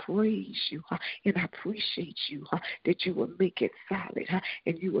 and I praise you, and I appreciate you, that you will make it solid,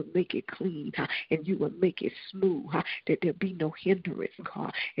 and you will make it clean, and you will make it smooth, that there be no hindrance,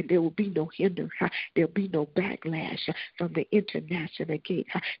 God, and there will be no hindrance, there'll be no backlash from the international gate,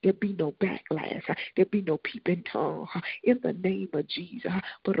 there'll be no backlash, there'll be no peeping tongue, in the name of Jesus,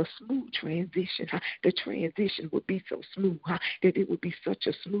 but a smooth transition. The transition would be so smooth, that it would be such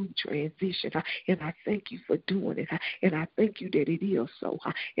a smooth transition, and I I thank you for doing it. And I thank you that it is so.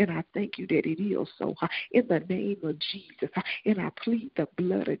 And I thank you that it is so. In the name of Jesus. And I plead the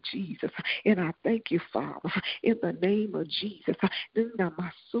blood of Jesus. And I thank you, Father, in the name of Jesus. And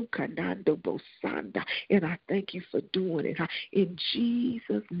I thank you for doing it in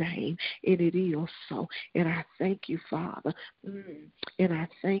Jesus' name. And it is so. And I thank you, Father. And I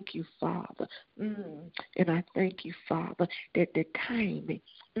thank you, Father. And I thank you, Father, that the timing,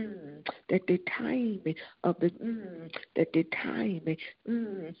 that the timing of the, that the timing,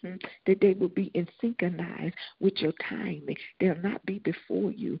 that they will be in synchronized with your timing. They'll not be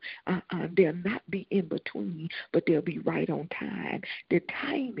before you. They'll not be in between, but they'll be right on time. The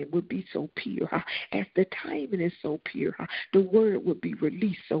timing will be so pure. As the timing is so pure, the word will be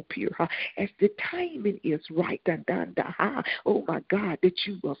released so pure. As the timing is right, oh my God, that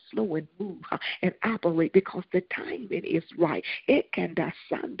you will flow and move and operate because the timing is right. It can that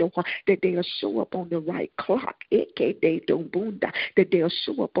they'll show up on the right clock. That they'll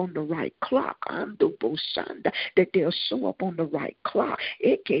show up on the right clock. That they'll show up on the right clock.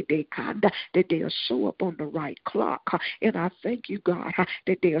 That they'll show up on the right clock. And I thank you, God,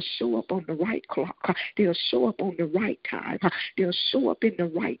 that they'll show up on the right clock. They'll show up on the right time. They'll show up in the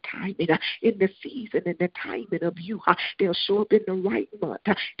right timing, in the season and the timing of you. They'll show up in the right month.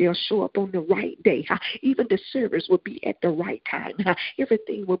 They'll show up on the right day. Even the service will be at the right time.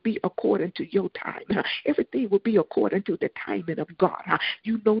 Everything will be according to your time. Everything will be according to the timing of God.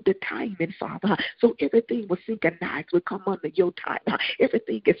 You know the timing, Father. So everything will synchronize, will come under your time.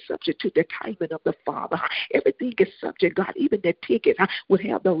 Everything is subject to the timing of the Father. Everything is subject, God. Even the ticket will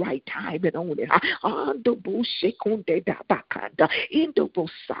have the right timing on it. In the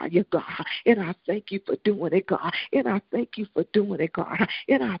Messiah, God. And I thank you for doing it, God. And I thank you for doing it, God.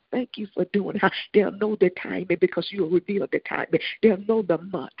 And I thank you for doing it. They'll know the timing because you'll reveal the timing. They'll know the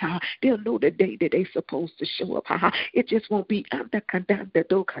month. They'll know the day that they're supposed to show up. It just won't be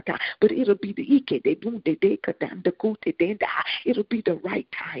but it'll be it'll be the right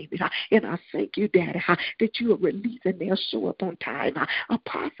time. And I thank you, Daddy, that you are releasing. They'll show up on time.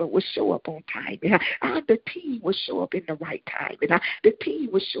 Apostle will show up on time. The team will show up in the right time. The team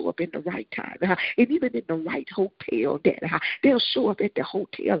will show up in the right time. And even in the right hotel, Daddy, they'll show up at the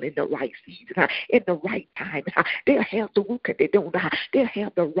hotel in the right season, in the right time. They'll have the work they don't. They'll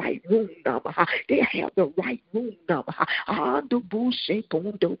have the right room number. They'll have the right room number.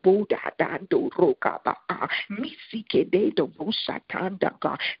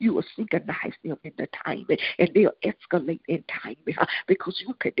 You will synchronize them in the timing, and they'll escalate in timing because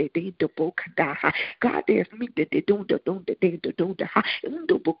you could God, there's me that they don't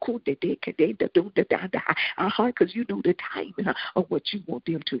because you know the timing of what you want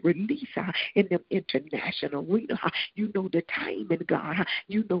them to release in them international arena. You know the timing, God.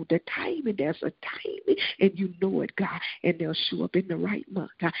 You know the timing. There's a timing, and you know it, God. And they'll show up in the right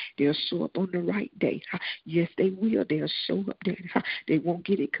month. They'll show up on the right day. Yes, they will. They'll show up there. They won't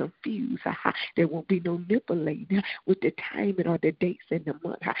get it confused. There won't be no manipulating with the timing or the dates in the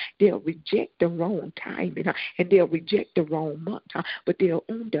month. They'll reject the wrong timing, and they'll reject the wrong month. But they'll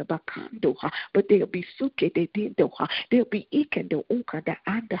under bakando. But they'll be suke de dindo. They'll be ikendo unkada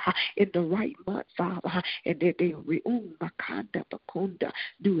anda in the right month, Father. And that they'll makanda bakunda.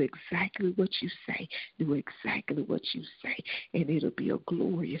 Do exactly what you say. Do exactly what you say. And it'll be a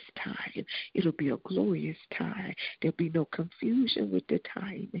glorious time. It'll be a glorious time. There'll be no confusion with the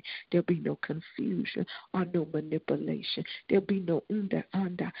timing. There'll be no confusion or no manipulation. There'll be no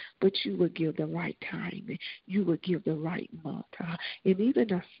under, but you will give the right timing. You will give the right month. And even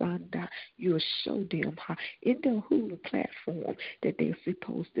Asanda, you will show them in the Hulu platform that they're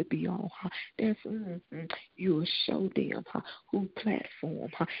supposed to be on. That's you will show them who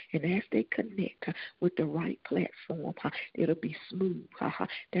platform. And as they connect with the right platform, it'll be smooth.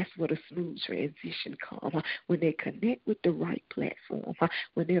 That's where the smooth transition comes. When they connect with the right platform,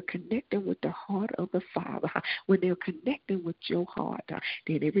 when they're connecting with the heart of the Father, when they're connecting with your heart,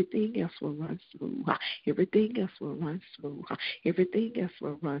 then everything else will run smooth. Everything else will run smooth. Everything else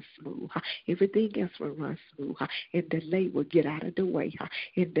will run smooth. Everything else will run smooth. And delay will get out of the way.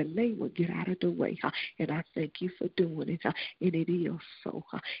 And delay will get out of the way. And I thank you for doing it. And it is so.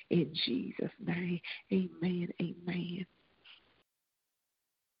 In Jesus' name, amen, amen.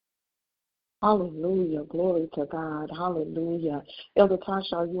 Hallelujah. Glory to God. Hallelujah. Elder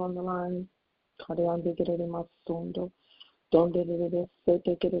Tasha, are you on the line?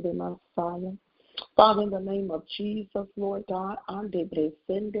 Father, in the name of Jesus, Lord God, ande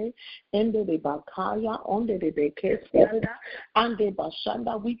bresende, ende de bakaya, onde de bekesianda, ande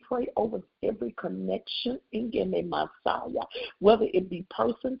bashanda. We pray over every connection in the Messiah, whether it be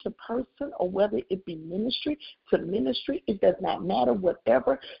person to person or whether it be ministry to ministry. It does not matter,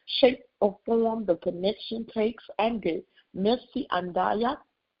 whatever shape or form the connection takes. Ande mercy andaya.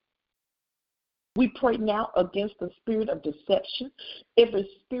 We pray now against the spirit of deception. Every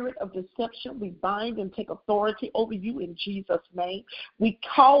spirit of deception, we bind and take authority over you in Jesus' name. We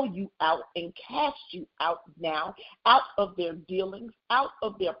call you out and cast you out now, out of their dealings, out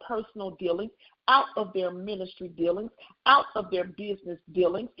of their personal dealings, out of their ministry dealings, out of their business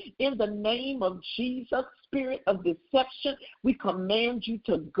dealings. In the name of Jesus, spirit of deception, we command you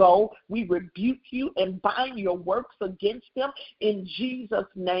to go. We rebuke you and bind your works against them in Jesus'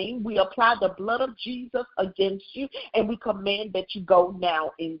 name. We apply the blood of Jesus against you, and we command that you go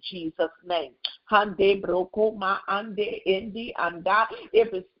now in Jesus' name. Hande broko ma ande endi anda.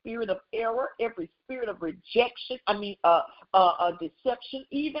 Every spirit of error, every spirit of rejection, deception,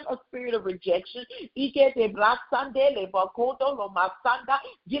 even a spirit of rejection. Get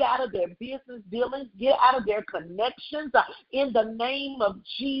out of their business dealings, get out of their connections in the name of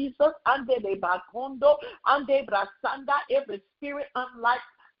Jesus. Every spirit unlike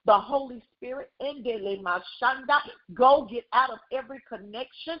the Holy Spirit, go get out of every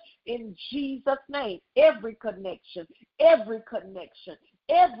connection in Jesus' name. Every connection, every connection.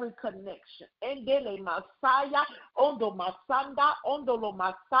 Every connection, endele Messiah, ondo Masanda, ondolo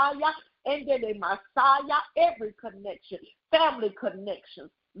Messiah, endele Messiah, every connection, family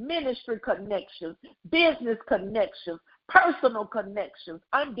connections, ministry connections, business connections, personal connections,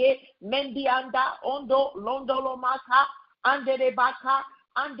 ande mendianda, ondo londolo maka, ande de baka,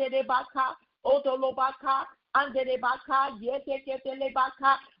 odolo baka, ande de baka, yete le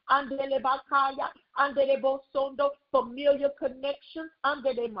baka, Andele Bakaya, Andele Bosondo, familiar connections,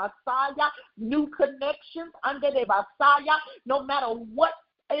 Andele Messiah, new connections, Andele Messiah, no matter what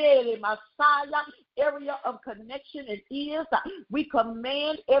Messiah area of connection it is, we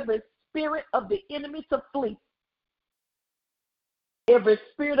command every spirit of the enemy to flee. Every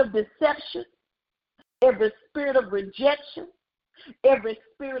spirit of deception, every spirit of rejection, every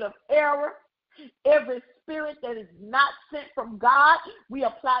spirit of error, every spirit that is not sent from God, we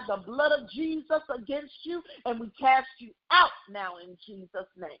apply the blood of Jesus against you, and we cast you out now in Jesus'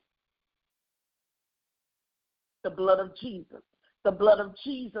 name. The blood of Jesus. The blood of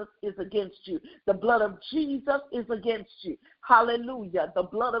Jesus is against you. The blood of Jesus is against you. Hallelujah. The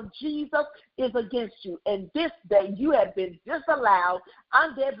blood of Jesus is against you. And this day you have been disallowed.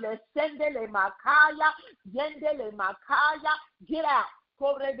 Get out.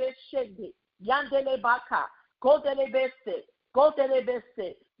 Yandele baka, kotelebese,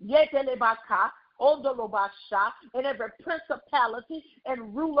 yetele baka, ondolobasha, and every principality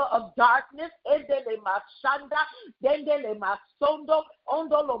and ruler of darkness, endele mashanda, dendele masondo,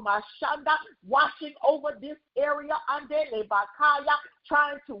 ondolo mashanda, watching over this area, andele bakaya,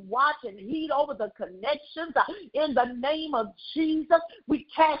 trying to watch and heed over the connections. In the name of Jesus, we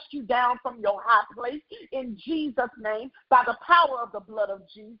cast you down from your high place in Jesus' name by the power of the blood of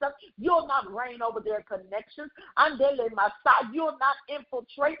Jesus. You'll not reign over their connections. Andele Messiah, you'll not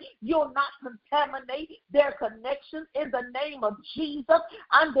infiltrate. You'll not contaminate their connections in the name of Jesus.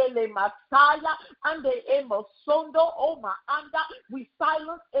 Andele Messiah, ande emosondo, oh my anda. We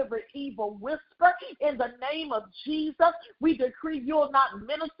silence every evil whisper in the name of Jesus. We decree you'll not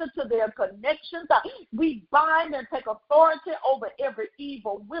minister to their connections. We bind and take authority over every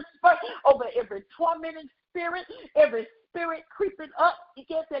evil whisper, over every tormenting spirit, every spirit creeping up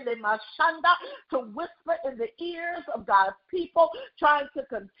to whisper in the ears of God's people, trying to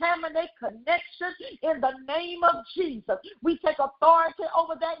contaminate connections in the name of Jesus. We take authority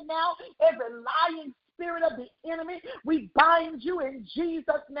over that now. Every lying spirit of the enemy, we bind you in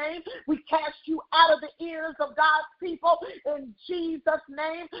Jesus' name. We cast you out of the ears of God's people in Jesus'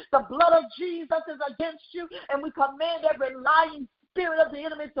 name. The blood of Jesus is against you, and we command every lying spirit of the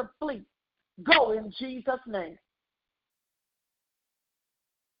enemy to flee. Go in Jesus' name.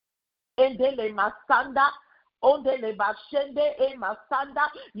 Endele masanda, ondele bashende e masanda.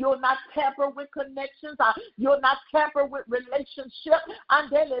 You'll not tamper with connections. You'll not tamper with relationships.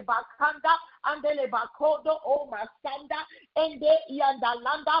 Andele bakanda, andele bakodo o masanda, ende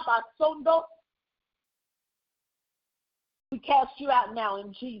yandalanda basondo. We cast you out now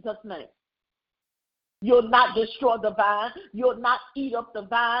in Jesus' name. You'll not destroy the vine. You'll not eat up the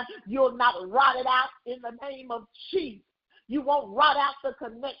vine. You'll not rot it out in the name of Jesus. You won't rot out the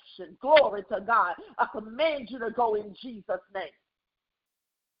connection. Glory to God. I command you to go in Jesus' name.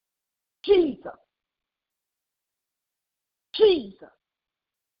 Jesus. Jesus.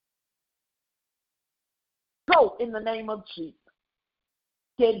 Go in the name of Jesus.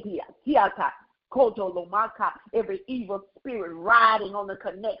 Kendia, Tiata, Koto Lomaka, every evil spirit riding on the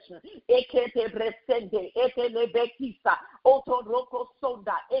connection. Ekete Bresende, Ekele Bekisa, Oto Roko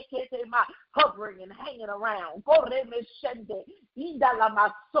Sonda, Ekete Ma, hovering and hanging around. Bore Meshende, Inda la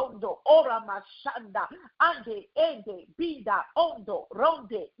Masondo, Ora Mashanda, Ande, Ende, Bida, Ondo,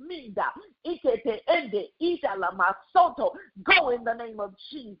 Ronde, Minda, Ikete Ende, Ida la Masoto. Go in the name of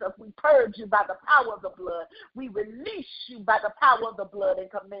Jesus. We purge you by the power of the blood. We release you by the power of the blood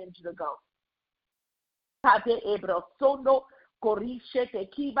and command you to go. Kate ebrosondo, korishe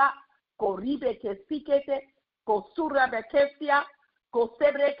tekiba, koribe kesikete, kosura bekesia,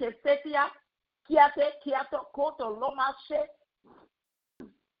 kosebre kesetia, kiate, kiato, koto lomashe,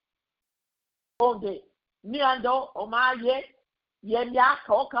 onde, miando, omaye, yemya,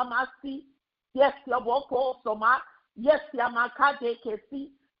 kokamasi, yes, yaboko, soma, yes, yamakade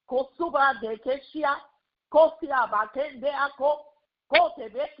kesi, kosuba de kesia, kosia bakende ako, kote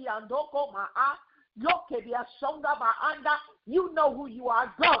beki andoko maa, you know who you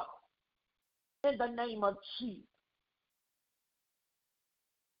are. Go in the name of Jesus.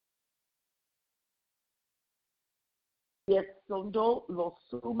 Yes, sondo lo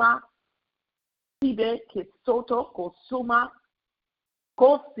suma, ibe kesoto kosuma,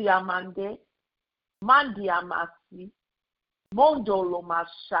 kosiamande, mandiamasi, mondo lo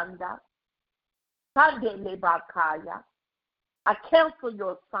mashanda, kande le bakaya. I cancel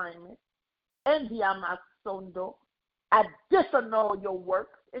your assignment. Endiamasondo, I disannul your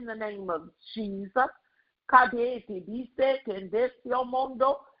works in the name of Jesus. Kadeti dice tendesio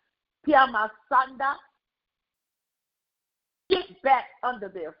mondo, piamasanda, get back under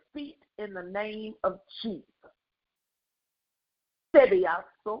their feet in the name of Jesus.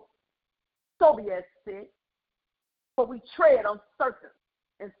 Sebiaso, sobiese, for we tread on serpents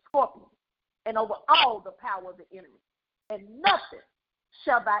and scorpions and over all the power of the enemy, and nothing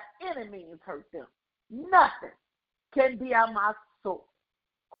shall by any means hurt them. Nothing can be a maso.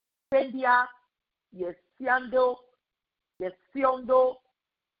 Kendia, yesiando, yesiondo.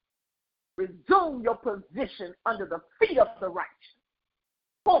 Resume your position under the feet of the righteous.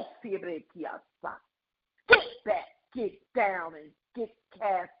 Get back, get down, and get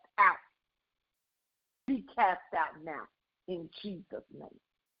cast out. Be cast out now in Jesus' name.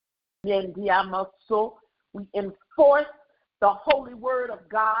 We enforce the holy word of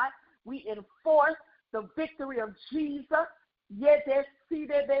God. We enforce the victory of Jesus. We are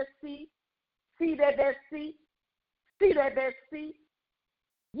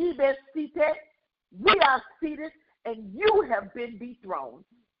seated and you have been dethroned.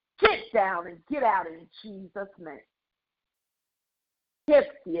 Get down and get out in Jesus' name. Yes,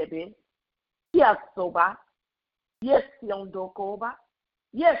 Yebe. Yes, Soba. Yes, Yondokoba.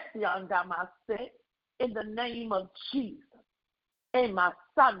 Yes, Yondamase. In the name of Jesus.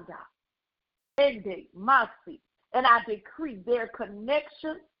 Emasanda. Ende Masi. And I decree their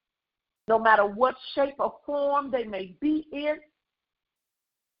connection, no matter what shape or form they may be in,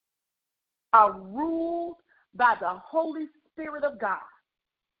 are ruled by the Holy Spirit of God.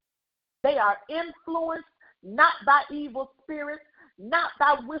 They are influenced not by evil spirits, not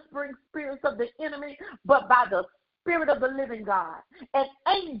by whispering spirits of the enemy, but by the Spirit of the living God. And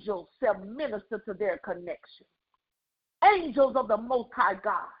angels shall minister to their connection. Angels of the Most High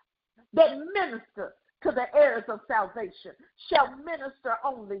God that minister to the heirs of salvation shall minister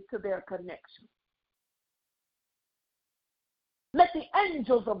only to their connection. Let the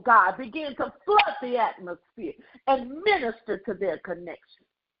angels of God begin to flood the atmosphere and minister to their connection.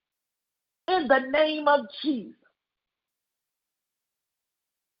 In the name of Jesus.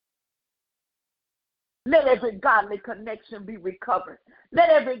 Let every godly connection be recovered. Let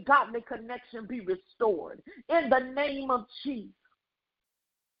every godly connection be restored. In the name of Jesus.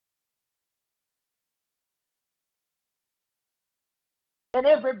 And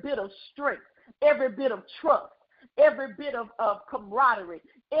every bit of strength, every bit of trust, every bit of camaraderie,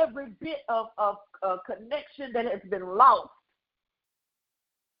 every bit of connection that has been lost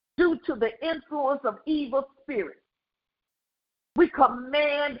due to the influence of evil spirits, we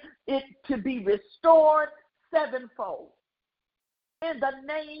command it to be restored sevenfold. In the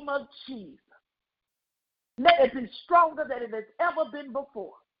name of Jesus. Let it be stronger than it has ever been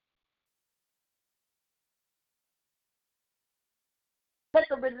before. Let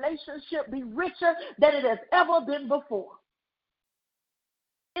the relationship be richer than it has ever been before.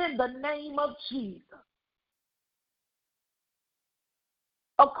 In the name of Jesus.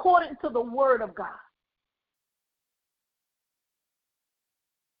 According to the word of God.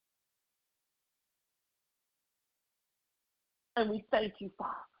 And we thank you,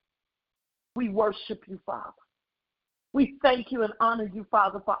 Father. We worship you, Father. We thank you and honor you,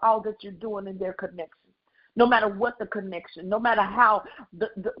 Father, for all that you're doing in their connection. No matter what the connection, no matter how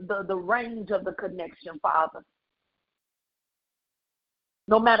the range of the connection, Father.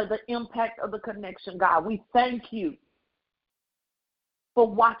 No matter the impact of the connection, God, we thank you for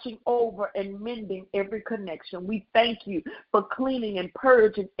watching over and mending every connection. We thank you for cleaning and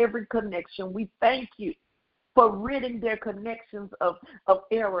purging every connection. We thank you for ridding their connections of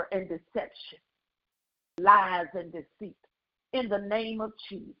error and deception, lies and deceit, in the name of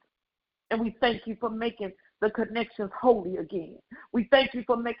Jesus. And we thank you for making the connections holy again. We thank you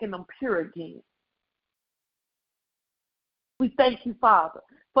for making them pure again. We thank you, Father,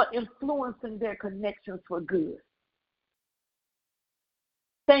 for influencing their connections for good.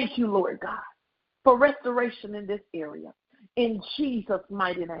 Thank you, Lord God, for restoration in this area. In Jesus'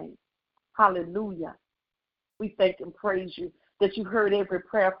 mighty name. Hallelujah. We thank and praise you that you heard every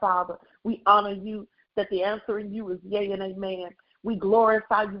prayer, Father. We honor you that the answer in you is yea and amen. We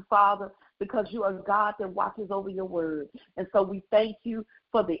glorify you, Father, because you are God that watches over your word. And so we thank you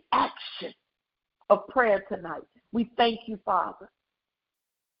for the action of prayer tonight. We thank you, Father,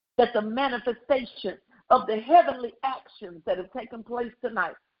 that the manifestation of the heavenly actions that have taken place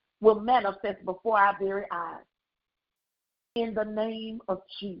tonight will manifest before our very eyes. In the name of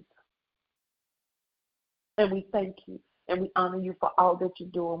Jesus. And we thank you and we honor you for all that you're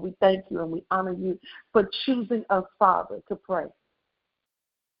doing. We thank you and we honor you for choosing us, Father, to pray.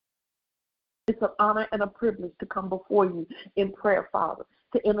 It's an honor and a privilege to come before you in prayer, Father,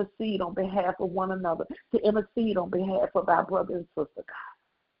 to intercede on behalf of one another, to intercede on behalf of our brother and sister,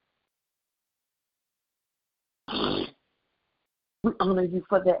 God. We honor you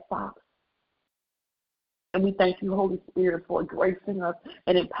for that, Father. And we thank you, Holy Spirit, for gracing us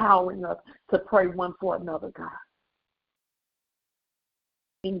and empowering us to pray one for another, God.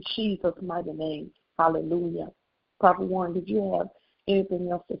 In Jesus' mighty name, hallelujah. Prophet Warren, did you have anything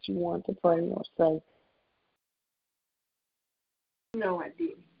else that you wanted to pray or say? No, I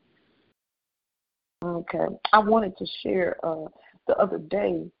didn't. Okay. I wanted to share the other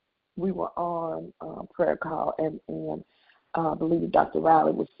day we were on prayer call and I believe Dr.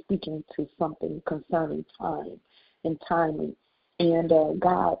 Riley was speaking to something concerning time and timing. And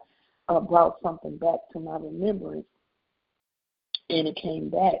God brought something back to my remembrance. And it came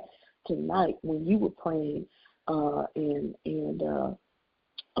back tonight when you were praying and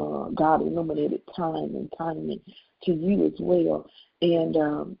God illuminated time and timing to you as well.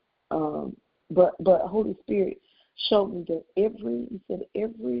 And but Holy Spirit showed me that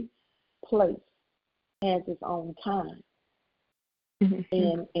every place has its own time.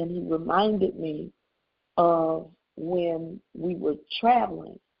 Mm-hmm. And he reminded me of when we were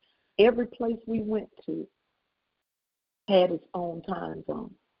traveling. Every place we went to had its own time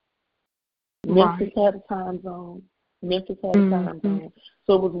zone. Memphis had a time zone. Memphis had a time zone.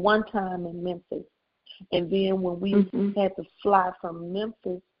 So it was one time in Memphis. And then when we had to fly from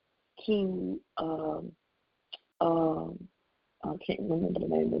Memphis to, I can't remember the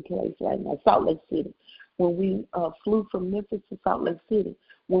name of the place right now, Salt Lake City. When we flew from Memphis to Salt Lake City,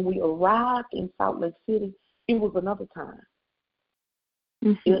 when we arrived in Salt Lake City, it was another time.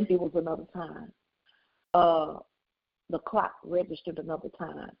 It was another time. The clock registered another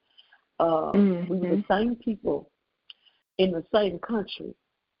time. We were the same people in the same country,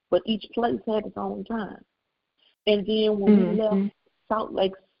 but each place had its own time. And then when we left Salt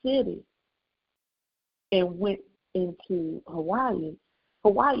Lake City and went into Hawaii,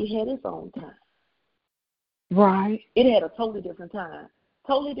 Hawaii had its own time. Right. It had a totally different time.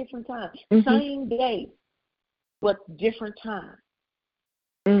 Totally different time. Same day, but different time.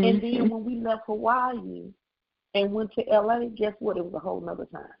 And then when we left Hawaii and went to LA, guess what? It was a whole nother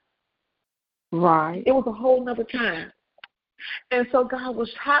time. Right. It was a whole nother time. And so God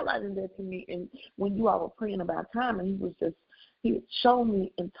was highlighting that to me, and when you all were praying about time, and he had shown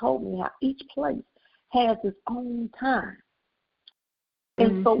me and told me how each place has its own time.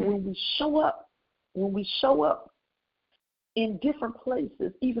 And so when we show up in different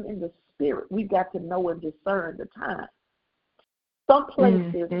places, even in the spirit, we've got to know and discern the time. Some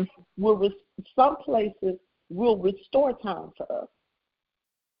places will restore time for us.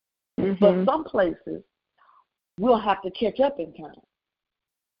 But some places we'll have to catch up in time.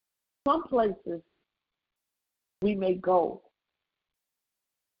 Some places we may go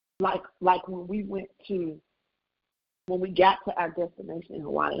like when we got to our destination in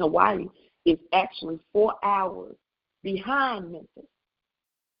Hawaii. Hawaii is actually 4 hours behind Memphis.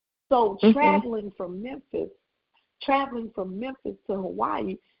 So traveling from Memphis to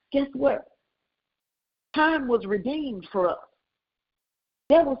Hawaii, guess what? Time was redeemed for us.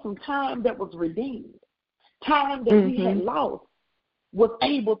 there was some time that was redeemed. Time that we had lost was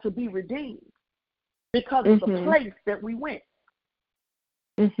able to be redeemed because of the place that we went.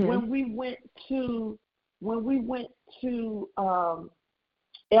 When we went to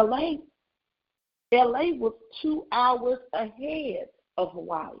LA was 2 hours ahead of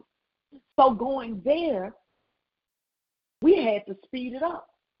Hawaii. So going there, we had to speed it up.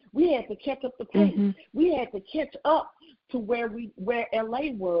 We had to catch up the pace. We had to catch up to where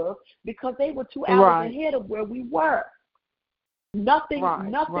LA was because they were 2 hours ahead of where we were. Nothing,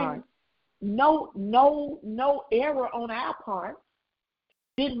 no error on our part.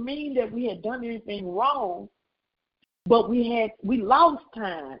 Didn't mean that we had done anything wrong, but we lost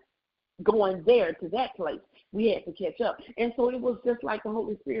time going there to that place. We had to catch up. And so it was just like the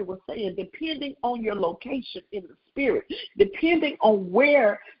Holy Spirit was saying, depending on your location in the Spirit, depending on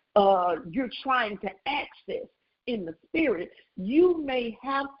where you're trying to access in the Spirit, you may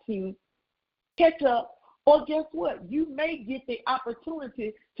have to catch up, or guess what? You may get the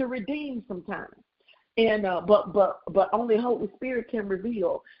opportunity to redeem some time. And but only Holy Spirit can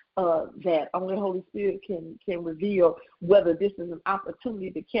reveal that. Only Holy Spirit can reveal whether this is an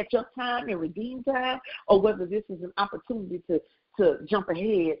opportunity to catch up time and redeem time, or whether this is an opportunity to jump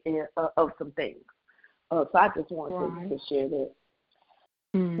ahead of some things. So I just wanted to share that.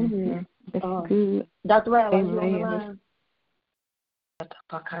 It's good. Dr. Riley, are you on the line?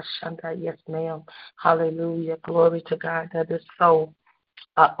 Yes, ma'am. Hallelujah. Glory to God. That is so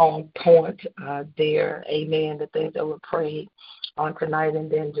on point there. Amen. The things that were prayed on tonight, and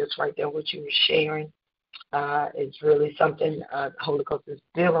then just right there what you were sharing is really something the Holy Ghost is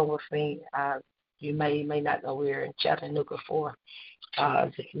dealing with me. You may not know we're in Chattanooga for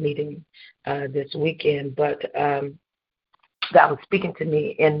this meeting this weekend, but God was speaking to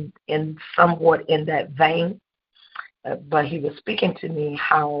me in somewhat in that vein, but he was speaking to me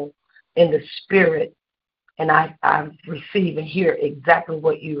how in the Spirit, and I receive and hear exactly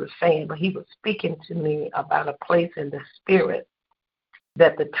what you were saying, but he was speaking to me about a place in the Spirit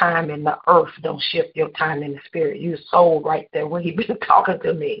that the time in the earth don't shift your time in the Spirit. You're so right there when he been talking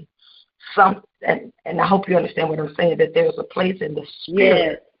to me. And I hope you understand what I'm saying, that there's a place in the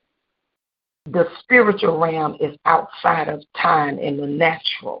Spirit. Yes. The spiritual realm is outside of time in the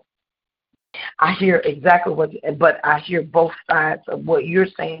natural. I hear exactly but I hear both sides of what you're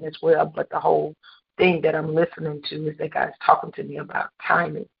saying as well, but the whole thing that I'm listening to is that God's talking to me about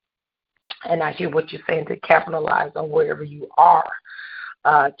timing. And I hear what you're saying, to capitalize on wherever you are,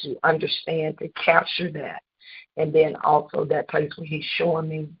 to understand, to capture that. And then also that place where he's showing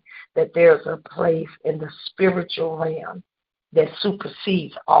me that there's a place in the spiritual realm that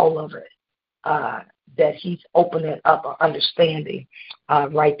supersedes all of it, that he's opening up an understanding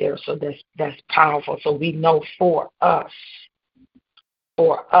right there. So that's powerful. So we know for us,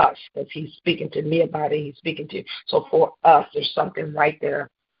 as he's speaking to me about it, he's speaking to. So for us, there's something right there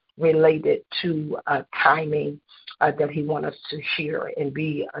related to timing that he wants us to hear and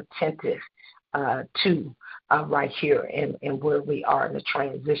be attentive to right here and where we are in the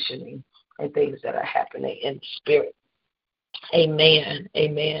transitioning and things that are happening in the Spirit. Amen.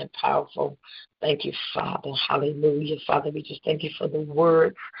 Amen. Powerful. Thank you, Father. Hallelujah. Father, we just thank you for the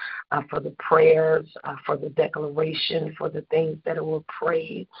words, for the prayers, for the declaration, for the things that were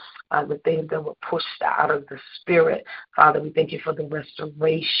prayed, the things that were pushed out of the Spirit. Father, we thank you for the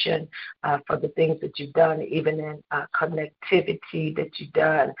restoration, for the things that you've done, even in connectivity that you've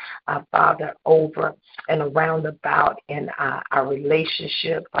done, Father, over and around about in our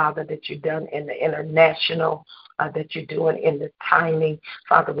relationship, Father, that you've done in the international, that you're doing in the timing.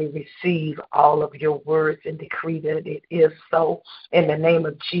 Father, we receive all of your words and decree that it is so. In the name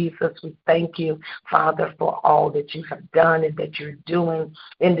of Jesus, we thank you, Father, for all that you have done and that you're doing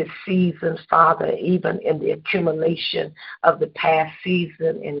in the seasons, Father, even in the accumulation of the past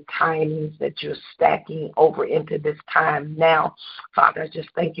season and timings that you're stacking over into this time now. Father, I just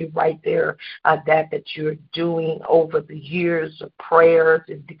thank you right there that you're doing over the years of prayers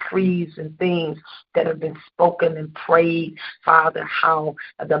and decrees and things that have been spoken and prayed, Father, how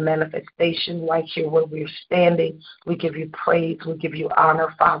the manifestation right here where we're standing, we give you praise, we give you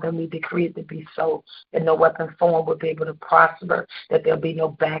honor, Father, and we decree it to be so, that no weapon formed will be able to prosper, that there'll be no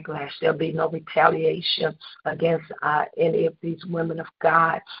backlash, there'll be no retaliation against any of these women of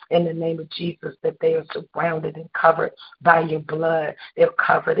God, in the name of Jesus, that they are surrounded and covered by your blood. They're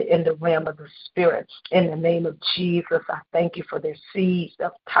covered in the realm of the Spirit. In the name of Jesus, I thank you for their seeds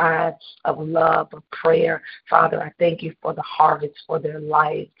of time, of love, of prayer. Father, I thank you for the harvest for their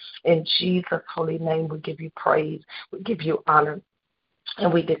life. In Jesus' holy name, we give you praise. We give you honor.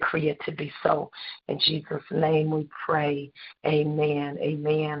 And we decree it to be so. In Jesus' name we pray. Amen.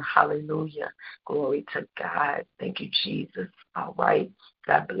 Amen. Hallelujah. Glory to God. Thank you, Jesus. All right.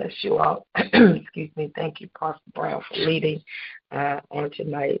 God bless you all. Excuse me. Thank you, Pastor Brown, for leading on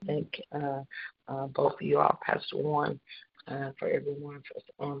tonight. Thank both of you all, Pastor Warren, for everyone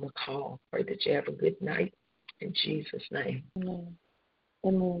on the call. Pray that you have a good night. In Jesus' name. Amen.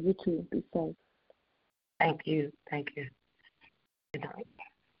 Amen. You too. Be safe. Thank you. Thank you. Good night.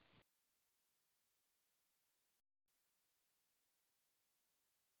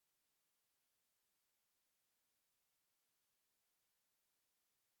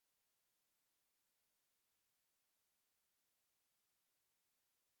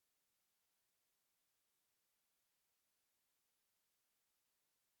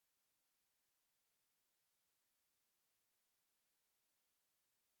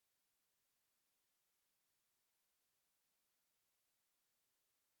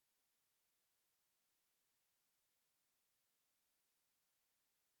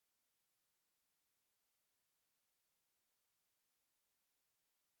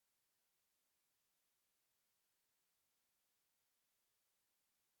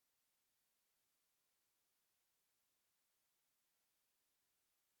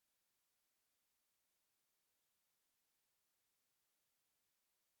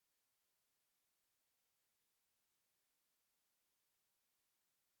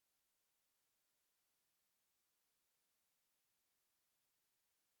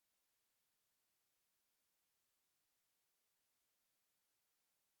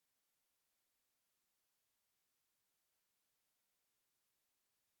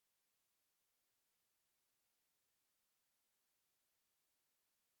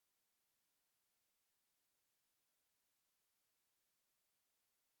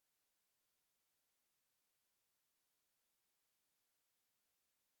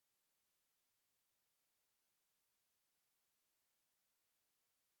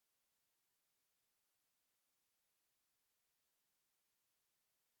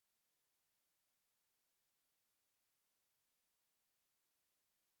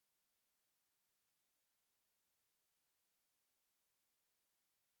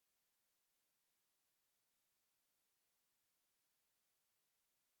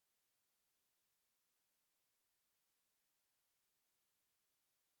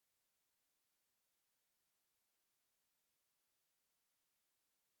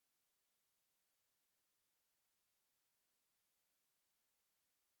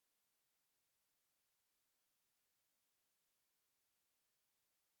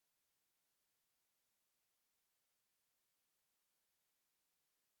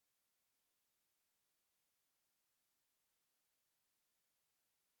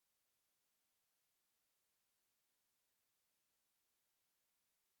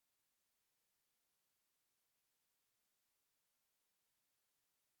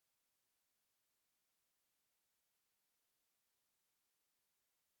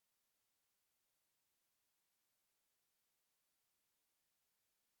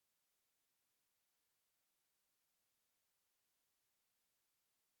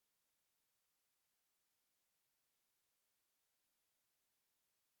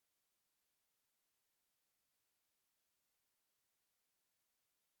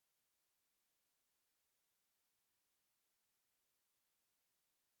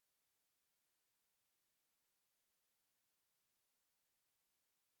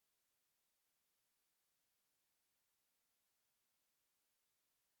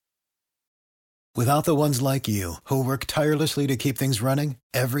 Without the ones like you, who work tirelessly to keep things running,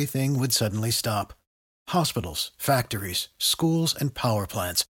 everything would suddenly stop. Hospitals, factories, schools, and power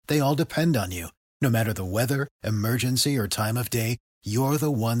plants, they all depend on you. No matter the weather, emergency, or time of day, you're the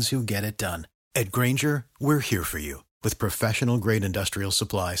ones who get it done. At Grainger, we're here for you with professional-grade industrial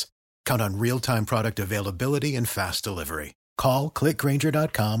supplies. Count on real-time product availability and fast delivery. Call, click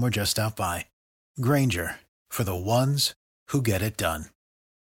Grainger.com, or just stop by. Grainger, for the ones who get it done.